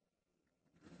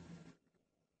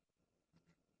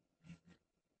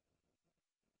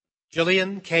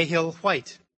 Jillian Cahill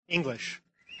White, English.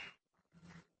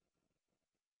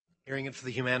 Hearing it for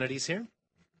the humanities here.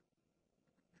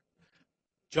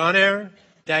 John Eyre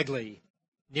Dagley,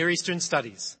 Near Eastern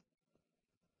Studies.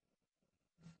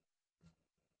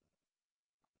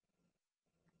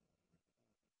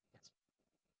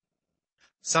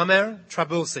 Samer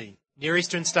Trabulsi, Near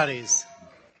Eastern Studies.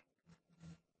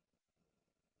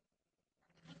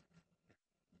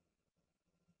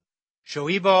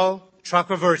 Shoaibal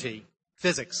Chakravarti,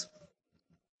 physics.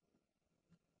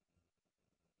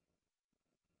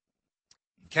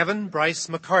 Kevin Bryce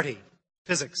McCarty,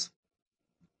 physics.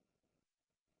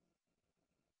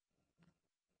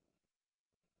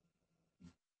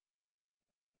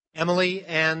 Emily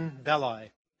Ann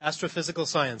Belli, astrophysical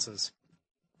sciences.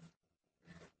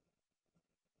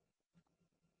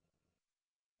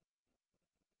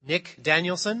 Nick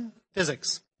Danielson,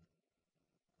 physics.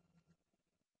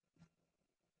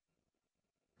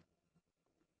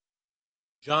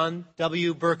 John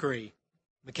W. Berkery,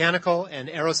 mechanical and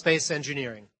aerospace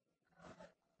engineering.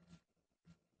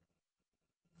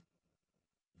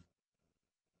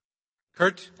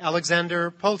 Kurt Alexander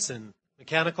Polson,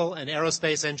 mechanical and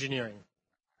aerospace engineering.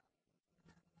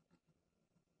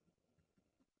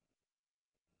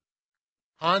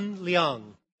 Han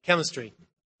Liang, chemistry.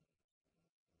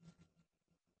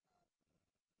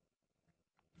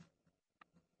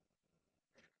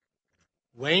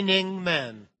 Wei-Ning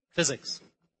Man, physics.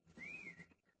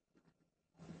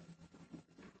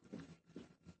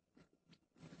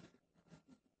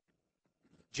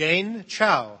 Jane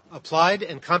Chow, applied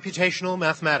and computational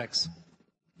mathematics.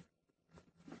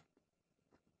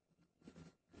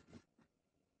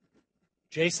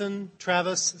 Jason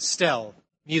Travis Stell,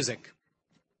 music.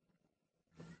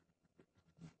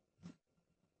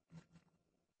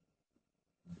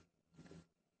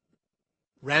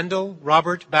 Randall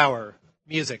Robert Bauer,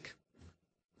 music.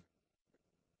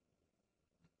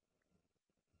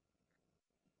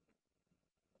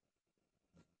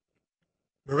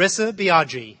 Marissa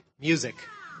Biaggi, music.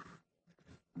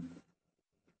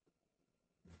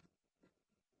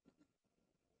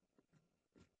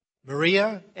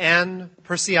 Maria Ann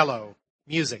Perciello,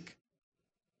 music.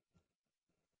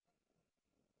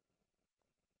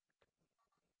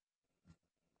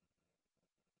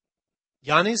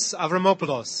 Yanis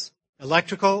Avramopoulos,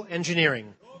 electrical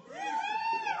engineering.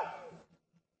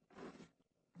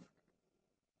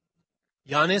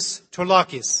 Yanis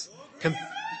Torlakis,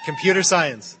 computer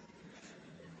science.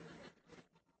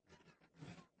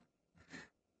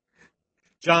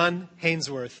 John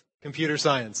Hainsworth, computer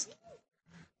science.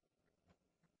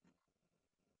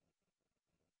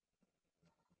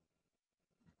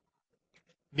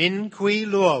 Min Kui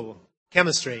Luo,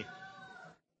 chemistry.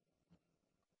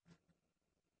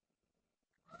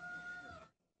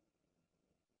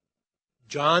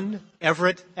 John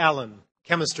Everett Allen,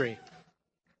 chemistry.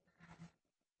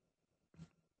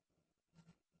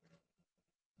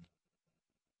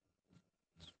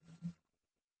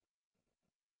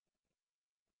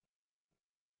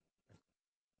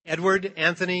 Edward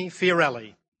Anthony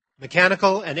Fiorelli,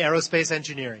 mechanical and aerospace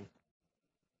engineering.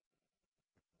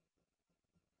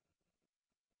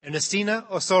 Ernestina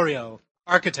Osorio,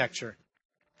 architecture.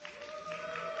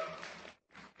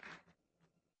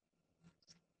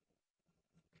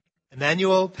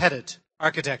 Emmanuel Pettit,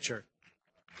 architecture.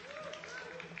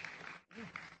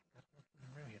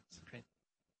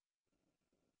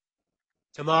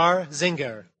 Tamar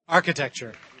Zinger,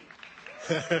 architecture.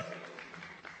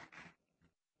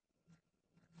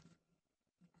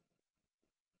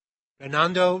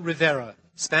 Fernando Rivera,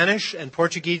 Spanish and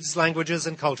Portuguese languages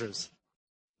and cultures.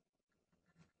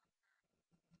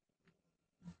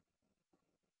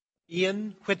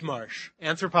 Ian Whitmarsh,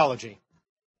 anthropology.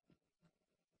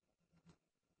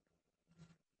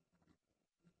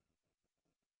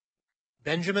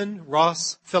 Benjamin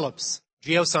Ross Phillips,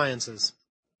 Geosciences.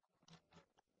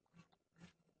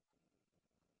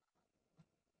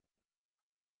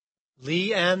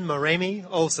 Lee Ann Marami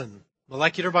Olson,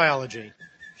 Molecular Biology.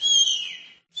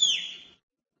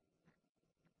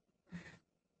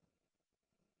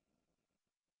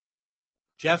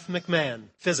 Jeff McMahon,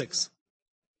 Physics.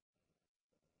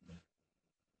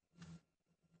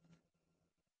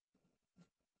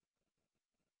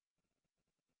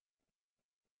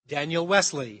 Daniel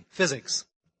Wesley, Physics.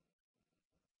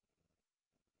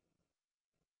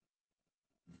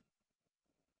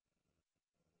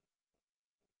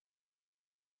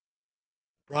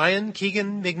 Brian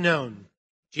Keegan Mignone,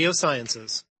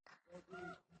 Geosciences.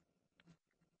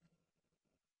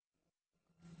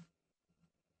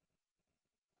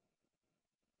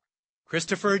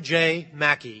 Christopher J.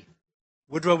 Mackey,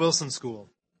 Woodrow Wilson School.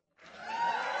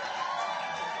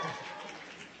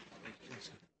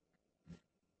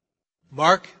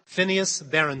 Mark Phineas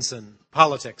Berenson,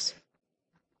 Politics.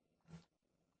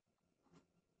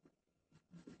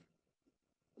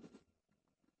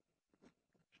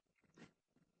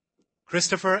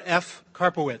 Christopher F.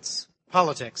 Karpowitz,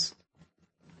 Politics.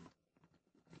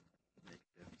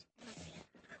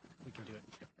 We can do it.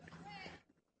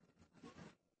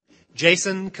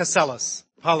 Jason Casellas,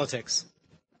 Politics.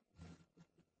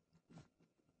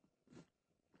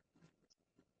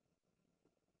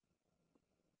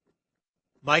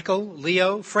 Michael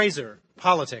Leo Fraser,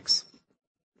 Politics.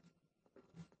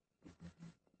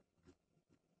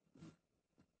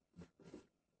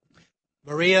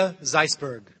 Maria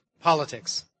Zeisberg,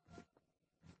 Politics.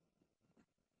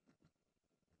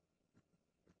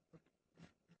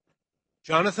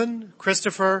 Jonathan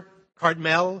Christopher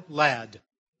Cartmel Ladd,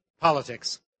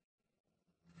 Politics.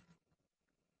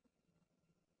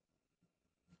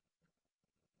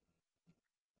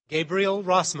 Gabriel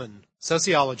Rossman,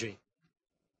 Sociology.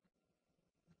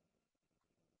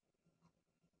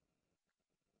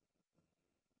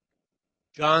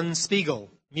 John Spiegel,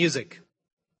 Music.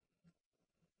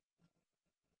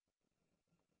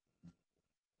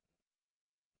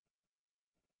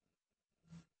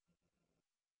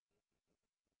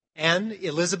 Anne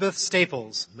Elizabeth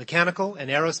Staples, Mechanical and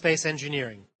Aerospace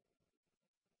Engineering.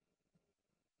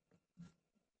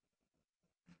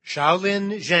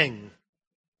 Xiaolin Zheng,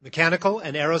 Mechanical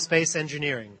and Aerospace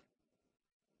Engineering.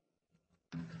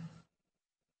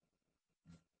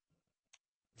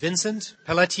 Vincent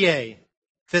Pelletier,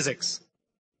 Physics.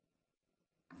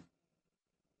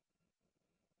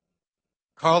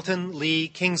 Carlton Lee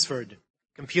Kingsford,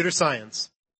 Computer Science.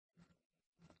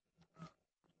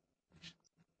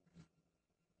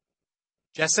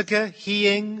 Jessica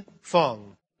Hiying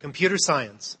Fong, Computer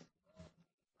Science.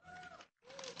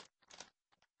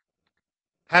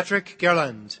 Patrick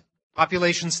Gerland,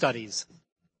 Population Studies.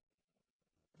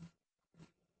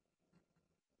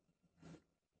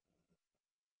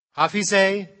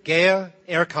 Hafize Gea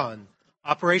Erkan,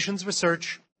 Operations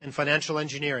Research and Financial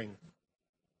Engineering.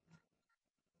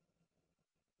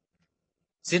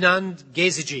 Zinand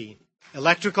Geziji,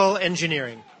 Electrical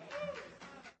Engineering.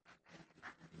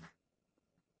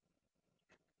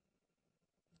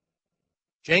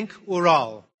 Cenk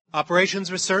Ural,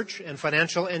 Operations Research and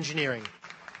Financial Engineering.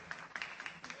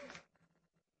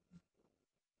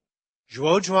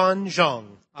 Zhuojuan Zhang,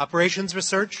 Operations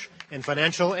Research and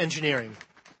Financial Engineering.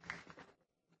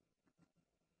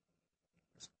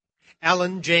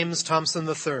 Alan James Thompson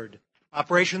III,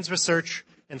 Operations Research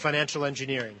and Financial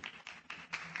Engineering.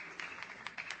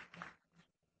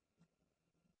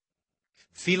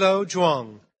 Philo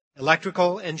Zhuang,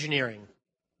 Electrical Engineering.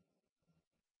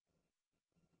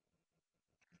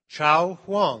 Chao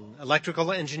Huang,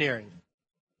 Electrical Engineering.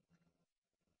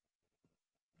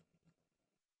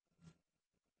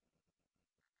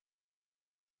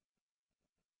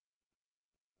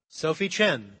 Sophie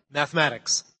Chen,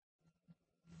 Mathematics.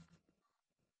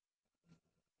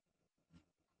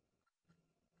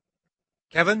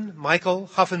 Kevin Michael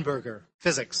Huffenberger,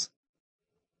 Physics.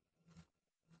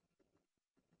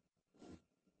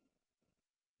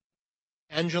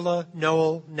 Angela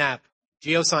Noel Knapp,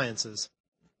 Geosciences.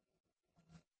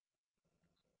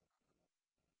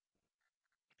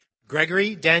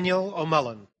 Gregory Daniel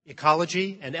O'Mullen,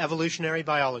 Ecology and Evolutionary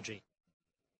Biology.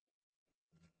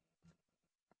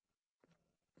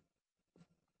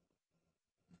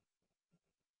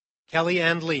 Kelly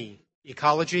Ann Lee,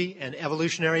 Ecology and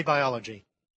Evolutionary Biology.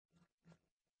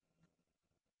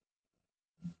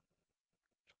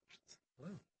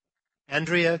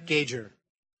 Andrea Gager,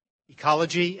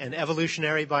 Ecology and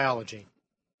Evolutionary Biology.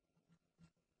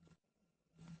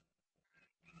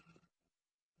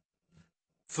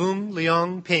 Fung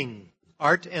Liang Ping,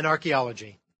 Art and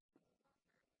Archaeology.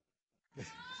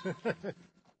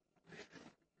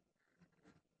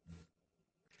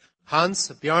 Hans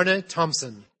Bjarne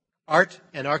Thomsen, Art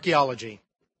and Archaeology.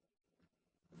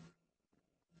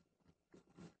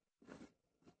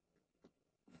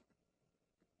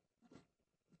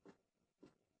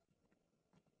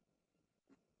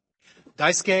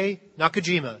 Daisuke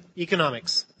Nakajima,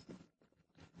 Economics.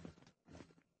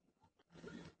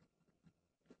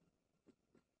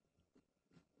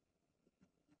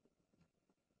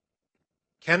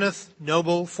 Kenneth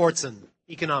Noble Fortson,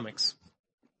 Economics.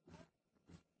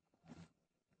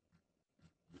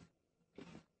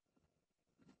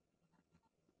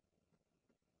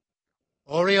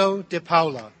 Oreo de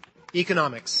Paula,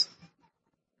 Economics.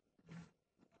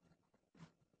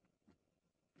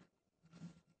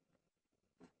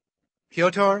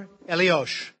 Piotr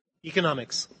Eliosh,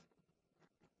 Economics.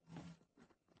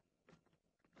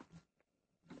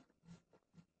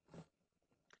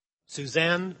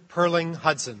 Suzanne Perling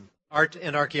Hudson, Art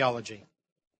and Archaeology.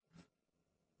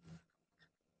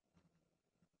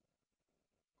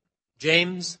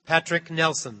 James Patrick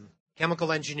Nelson,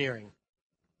 Chemical Engineering.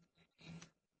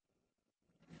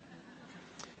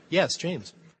 Yes,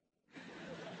 James.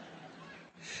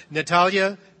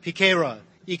 Natalia Piquera,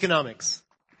 Economics.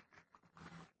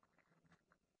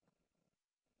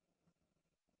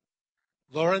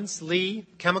 Lawrence Lee,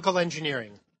 Chemical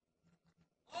Engineering.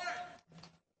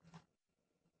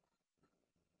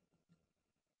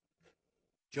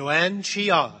 Joanne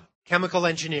Chia, Chemical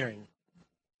Engineering.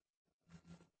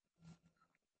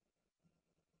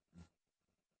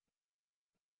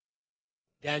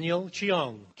 Daniel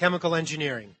Cheong, Chemical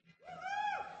Engineering.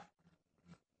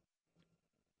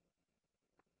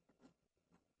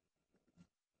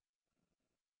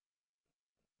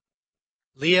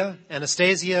 Leah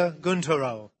Anastasia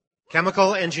Gunturo,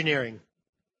 Chemical Engineering.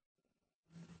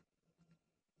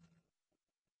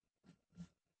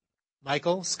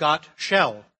 Michael Scott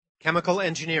Schell, Chemical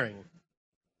Engineering.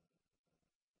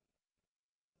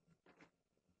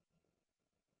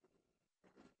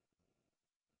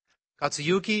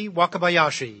 Katsuyuki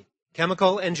Wakabayashi,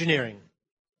 Chemical Engineering.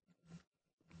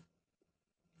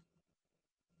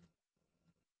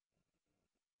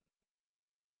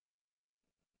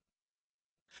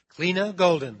 Cleena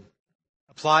Golden,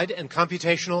 Applied and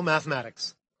Computational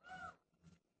Mathematics.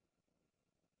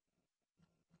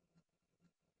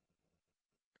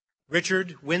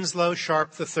 Richard Winslow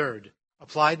Sharp III,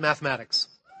 Applied Mathematics.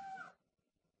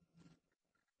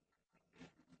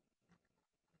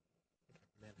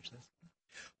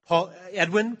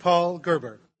 Edwin Paul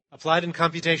Gerber, Applied and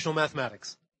Computational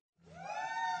Mathematics.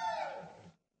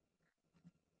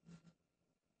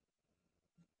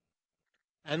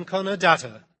 Ancona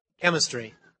Datta,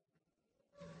 Chemistry.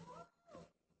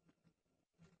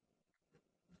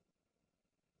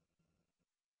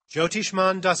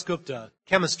 Jyotishman Dasgupta,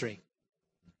 Chemistry.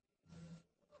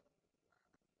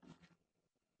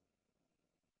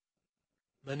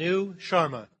 Manu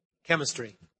Sharma,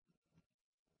 Chemistry.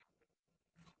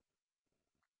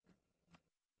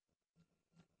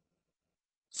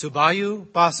 Subayu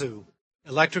Basu,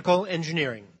 Electrical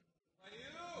Engineering.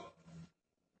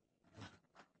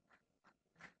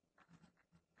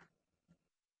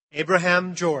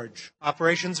 Abraham George,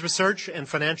 Operations Research and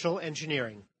Financial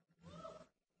Engineering.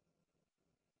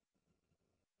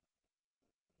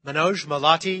 Manoj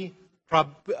Malati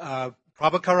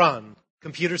Prabhakaran,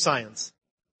 Computer Science.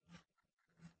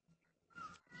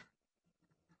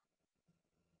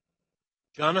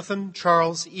 Jonathan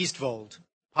Charles Eastvold,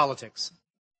 Politics.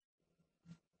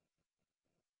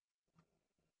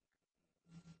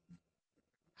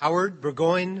 Howard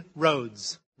Burgoyne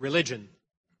Rhodes, Religion.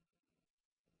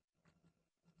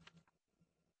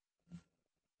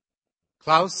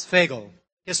 Klaus Fagel,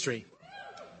 History.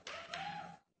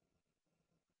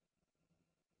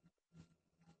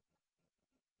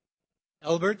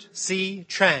 Albert C.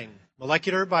 Chang,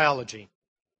 Molecular Biology.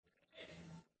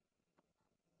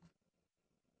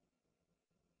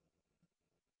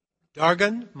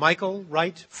 Dargan Michael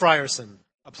Wright Frierson,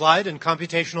 Applied and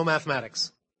Computational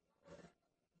Mathematics.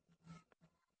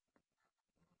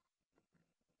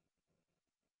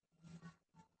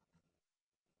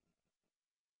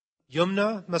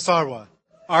 Yumna Masarwa,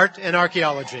 Art and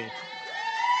Archaeology.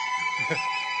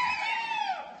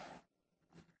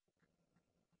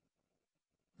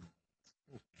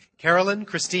 Carolyn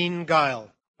Christine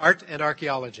Guile, Art and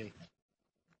Archaeology.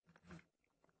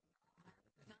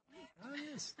 Oh,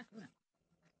 yes.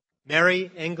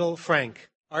 Mary Engel Frank,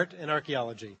 Art and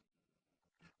Archaeology.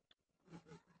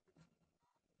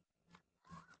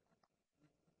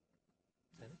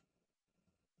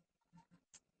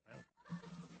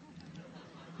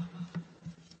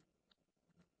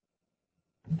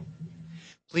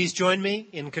 Please join me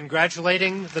in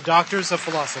congratulating the Doctors of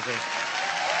Philosophy.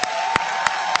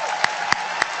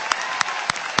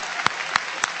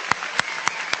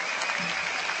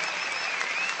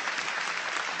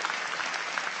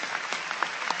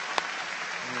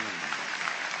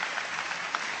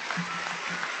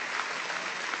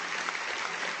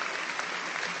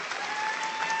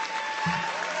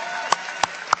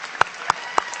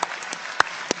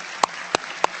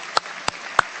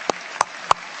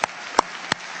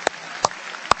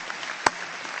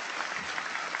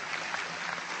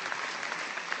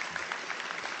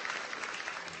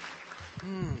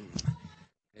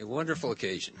 A wonderful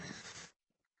occasion.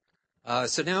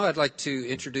 So now I'd like to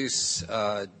introduce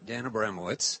Dan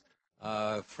Abramowitz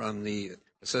from the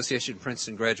Association of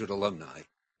Princeton Graduate Alumni.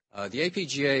 The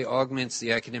APGA augments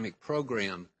the academic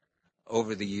program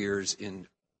over the years in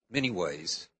many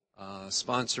ways,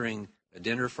 sponsoring a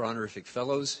dinner for honorific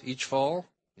fellows each fall,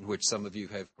 in which some of you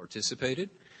have participated,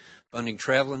 funding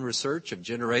travel and research of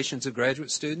generations of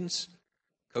graduate students,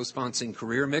 co-sponsoring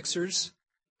career mixers,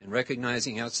 and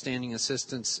recognizing outstanding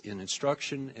assistance in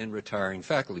instruction and retiring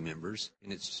faculty members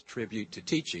in its tribute to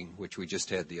teaching, which we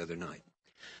just had the other night.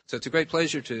 So it's a great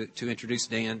pleasure to introduce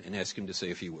Dan and ask him to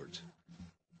say a few words.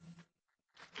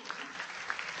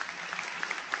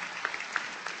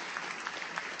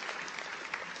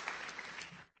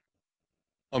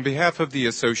 On behalf of the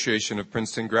Association of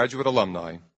Princeton Graduate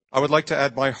Alumni, I would like to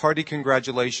add my hearty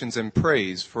congratulations and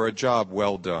praise for a job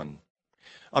well done.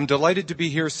 I'm delighted to be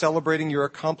here celebrating your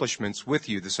accomplishments with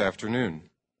you this afternoon.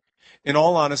 In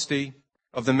all honesty,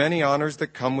 of the many honors that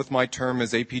come with my term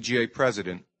as APGA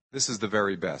president, this is the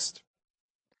very best.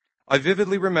 I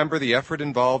vividly remember the effort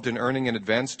involved in earning an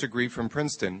advanced degree from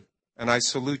Princeton, and I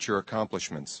salute your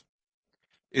accomplishments.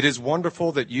 It is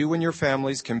wonderful that you and your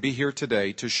families can be here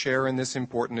today to share in this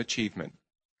important achievement.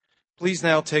 Please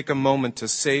now take a moment to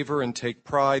savor and take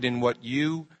pride in what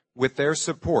you, with their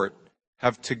support,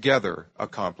 have together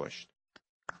accomplished.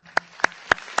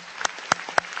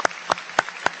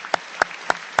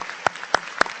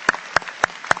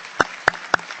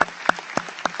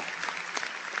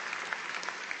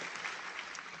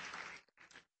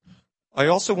 I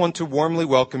also want to warmly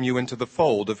welcome you into the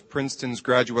fold of Princeton's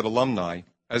graduate alumni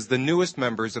as the newest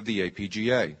members of the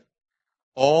APGA.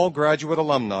 All graduate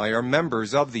alumni are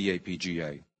members of the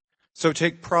APGA, so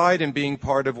take pride in being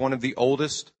part of one of the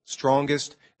oldest,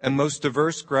 strongest, and most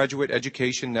diverse graduate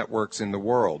education networks in the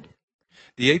world.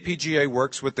 The APGA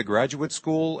works with the Graduate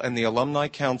School and the Alumni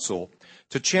Council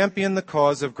to champion the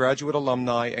cause of graduate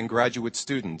alumni and graduate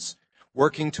students,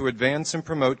 working to advance and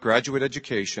promote graduate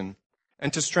education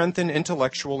and to strengthen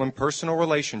intellectual and personal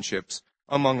relationships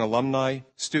among alumni,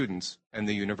 students, and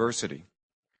the university.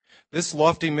 This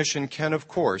lofty mission can, of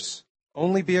course,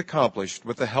 only be accomplished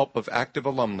with the help of active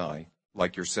alumni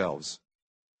like yourselves.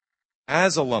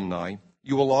 As alumni,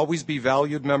 you will always be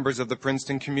valued members of the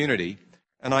Princeton community,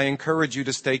 and I encourage you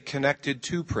to stay connected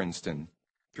to Princeton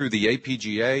through the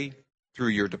APGA, through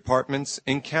your departments,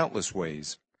 in countless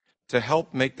ways, to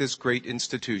help make this great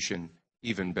institution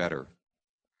even better.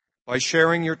 By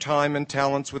sharing your time and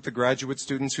talents with the graduate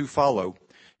students who follow,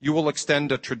 you will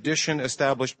extend a tradition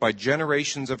established by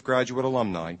generations of graduate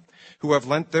alumni who have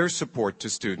lent their support to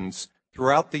students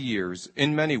throughout the years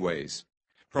in many ways,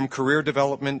 from career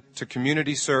development to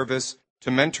community service to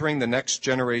mentoring the next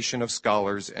generation of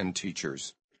scholars and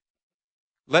teachers.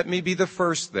 Let me be the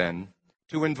first, then,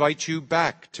 to invite you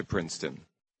back to Princeton.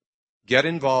 Get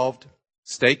involved,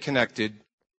 stay connected,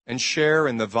 and share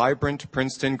in the vibrant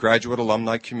Princeton graduate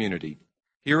alumni community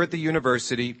here at the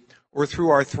university or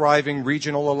through our thriving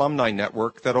regional alumni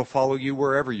network that'll follow you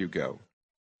wherever you go.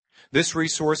 This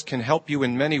resource can help you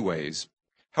in many ways.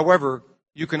 However,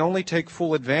 you can only take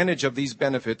full advantage of these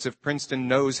benefits if Princeton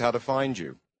knows how to find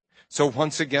you. So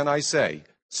once again, I say,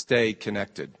 stay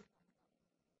connected.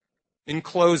 In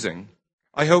closing,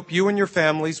 I hope you and your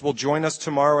families will join us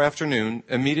tomorrow afternoon,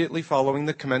 immediately following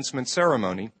the commencement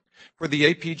ceremony, for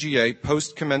the APGA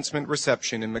post-commencement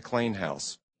reception in McLean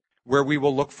House, where we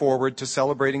will look forward to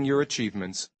celebrating your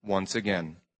achievements once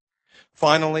again.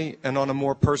 Finally, and on a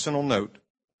more personal note,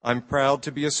 I'm proud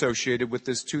to be associated with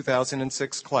this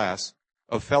 2006 class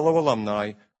of fellow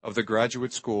alumni of the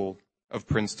Graduate School of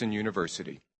Princeton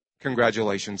University.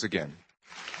 Congratulations again.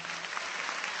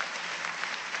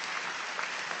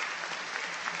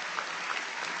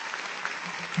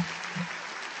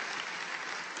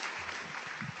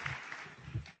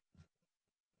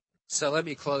 So let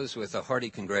me close with a hearty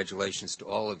congratulations to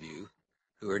all of you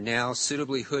who are now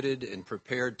suitably hooded and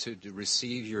prepared to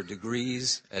receive your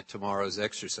degrees at tomorrow's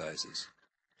exercises.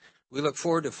 We look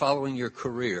forward to following your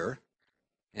career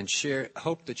and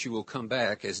hope that you will come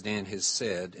back, as Dan has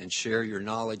said, and share your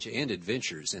knowledge and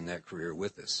adventures in that career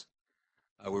with us.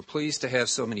 We're pleased to have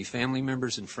so many family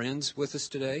members and friends with us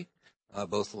today,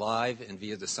 both live and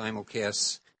via the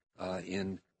simulcasts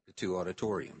in the two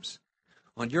auditoriums.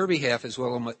 On your behalf, as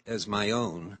well as my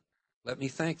own, let me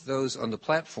thank those on the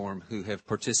platform who have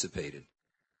participated.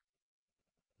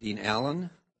 Dean Allen,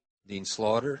 Dean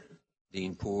Slaughter,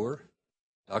 Dean Poore,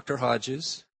 Dr.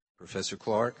 Hodges, Professor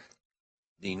Clark,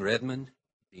 Dean Redmond,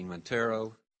 Dean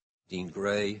Montero, Dean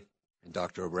Gray, and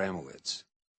Dr. Abramowitz.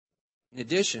 In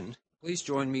addition, please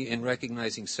join me in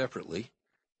recognizing separately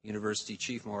University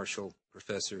Chief Marshal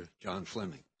Professor John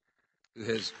Fleming, who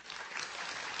has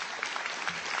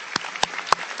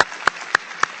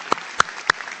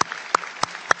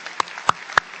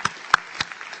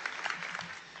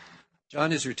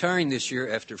John is retiring this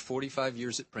year after 45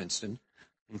 years at Princeton,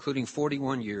 including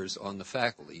 41 years on the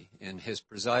faculty, and has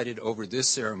presided over this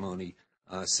ceremony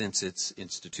since its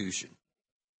institution.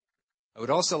 I would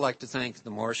also like to thank the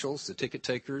marshals, the ticket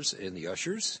takers, and the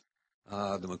ushers,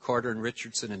 the McCarter and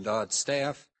Richardson and Dodd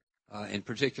staff, and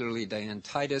particularly Diane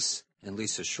Titus and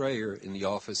Lisa Schreier in the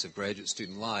Office of Graduate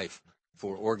Student Life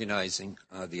for organizing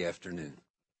the afternoon.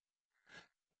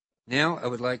 Now I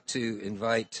would like to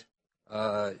invite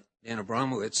Dan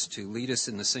Abramowitz to lead us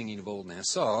in the singing of Old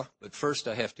Nassau, but first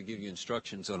I have to give you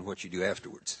instructions on what you do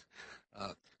afterwards.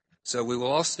 So we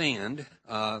will all stand,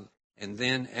 and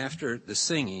then after the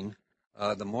singing,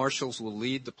 the marshals will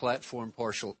lead the platform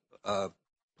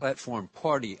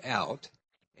party out,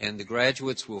 and the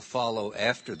graduates will follow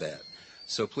after that.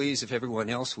 So please, if everyone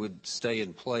else would stay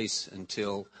in place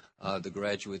until the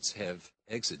graduates have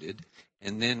exited,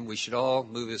 and then we should all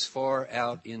move as far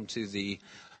out into the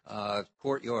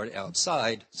courtyard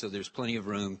outside, so there's plenty of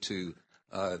room to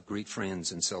greet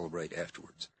friends and celebrate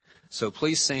afterwards. So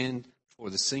please stand for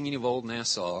the singing of Old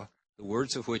Nassau, the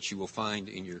words of which you will find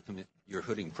in your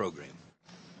hooding program.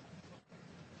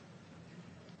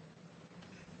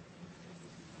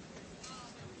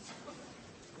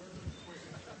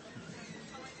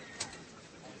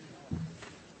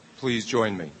 Please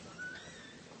join me.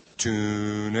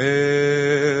 Tune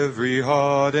every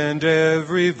heart and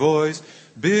every voice,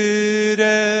 bid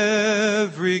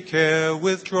every care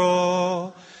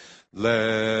withdraw.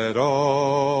 Let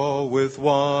all with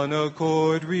one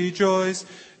accord rejoice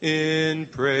in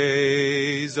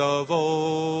praise of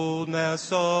Old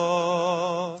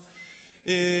Nassau.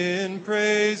 In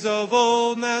praise of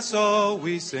Old Nassau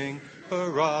we sing,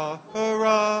 hurrah,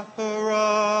 hurrah,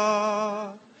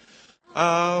 hurrah.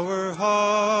 Our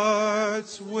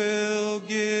hearts will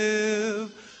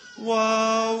give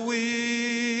while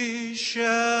we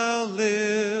shall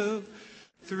live.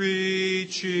 3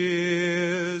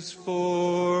 cheers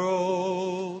for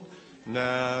Old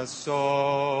Nassau.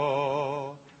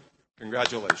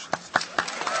 Congratulations.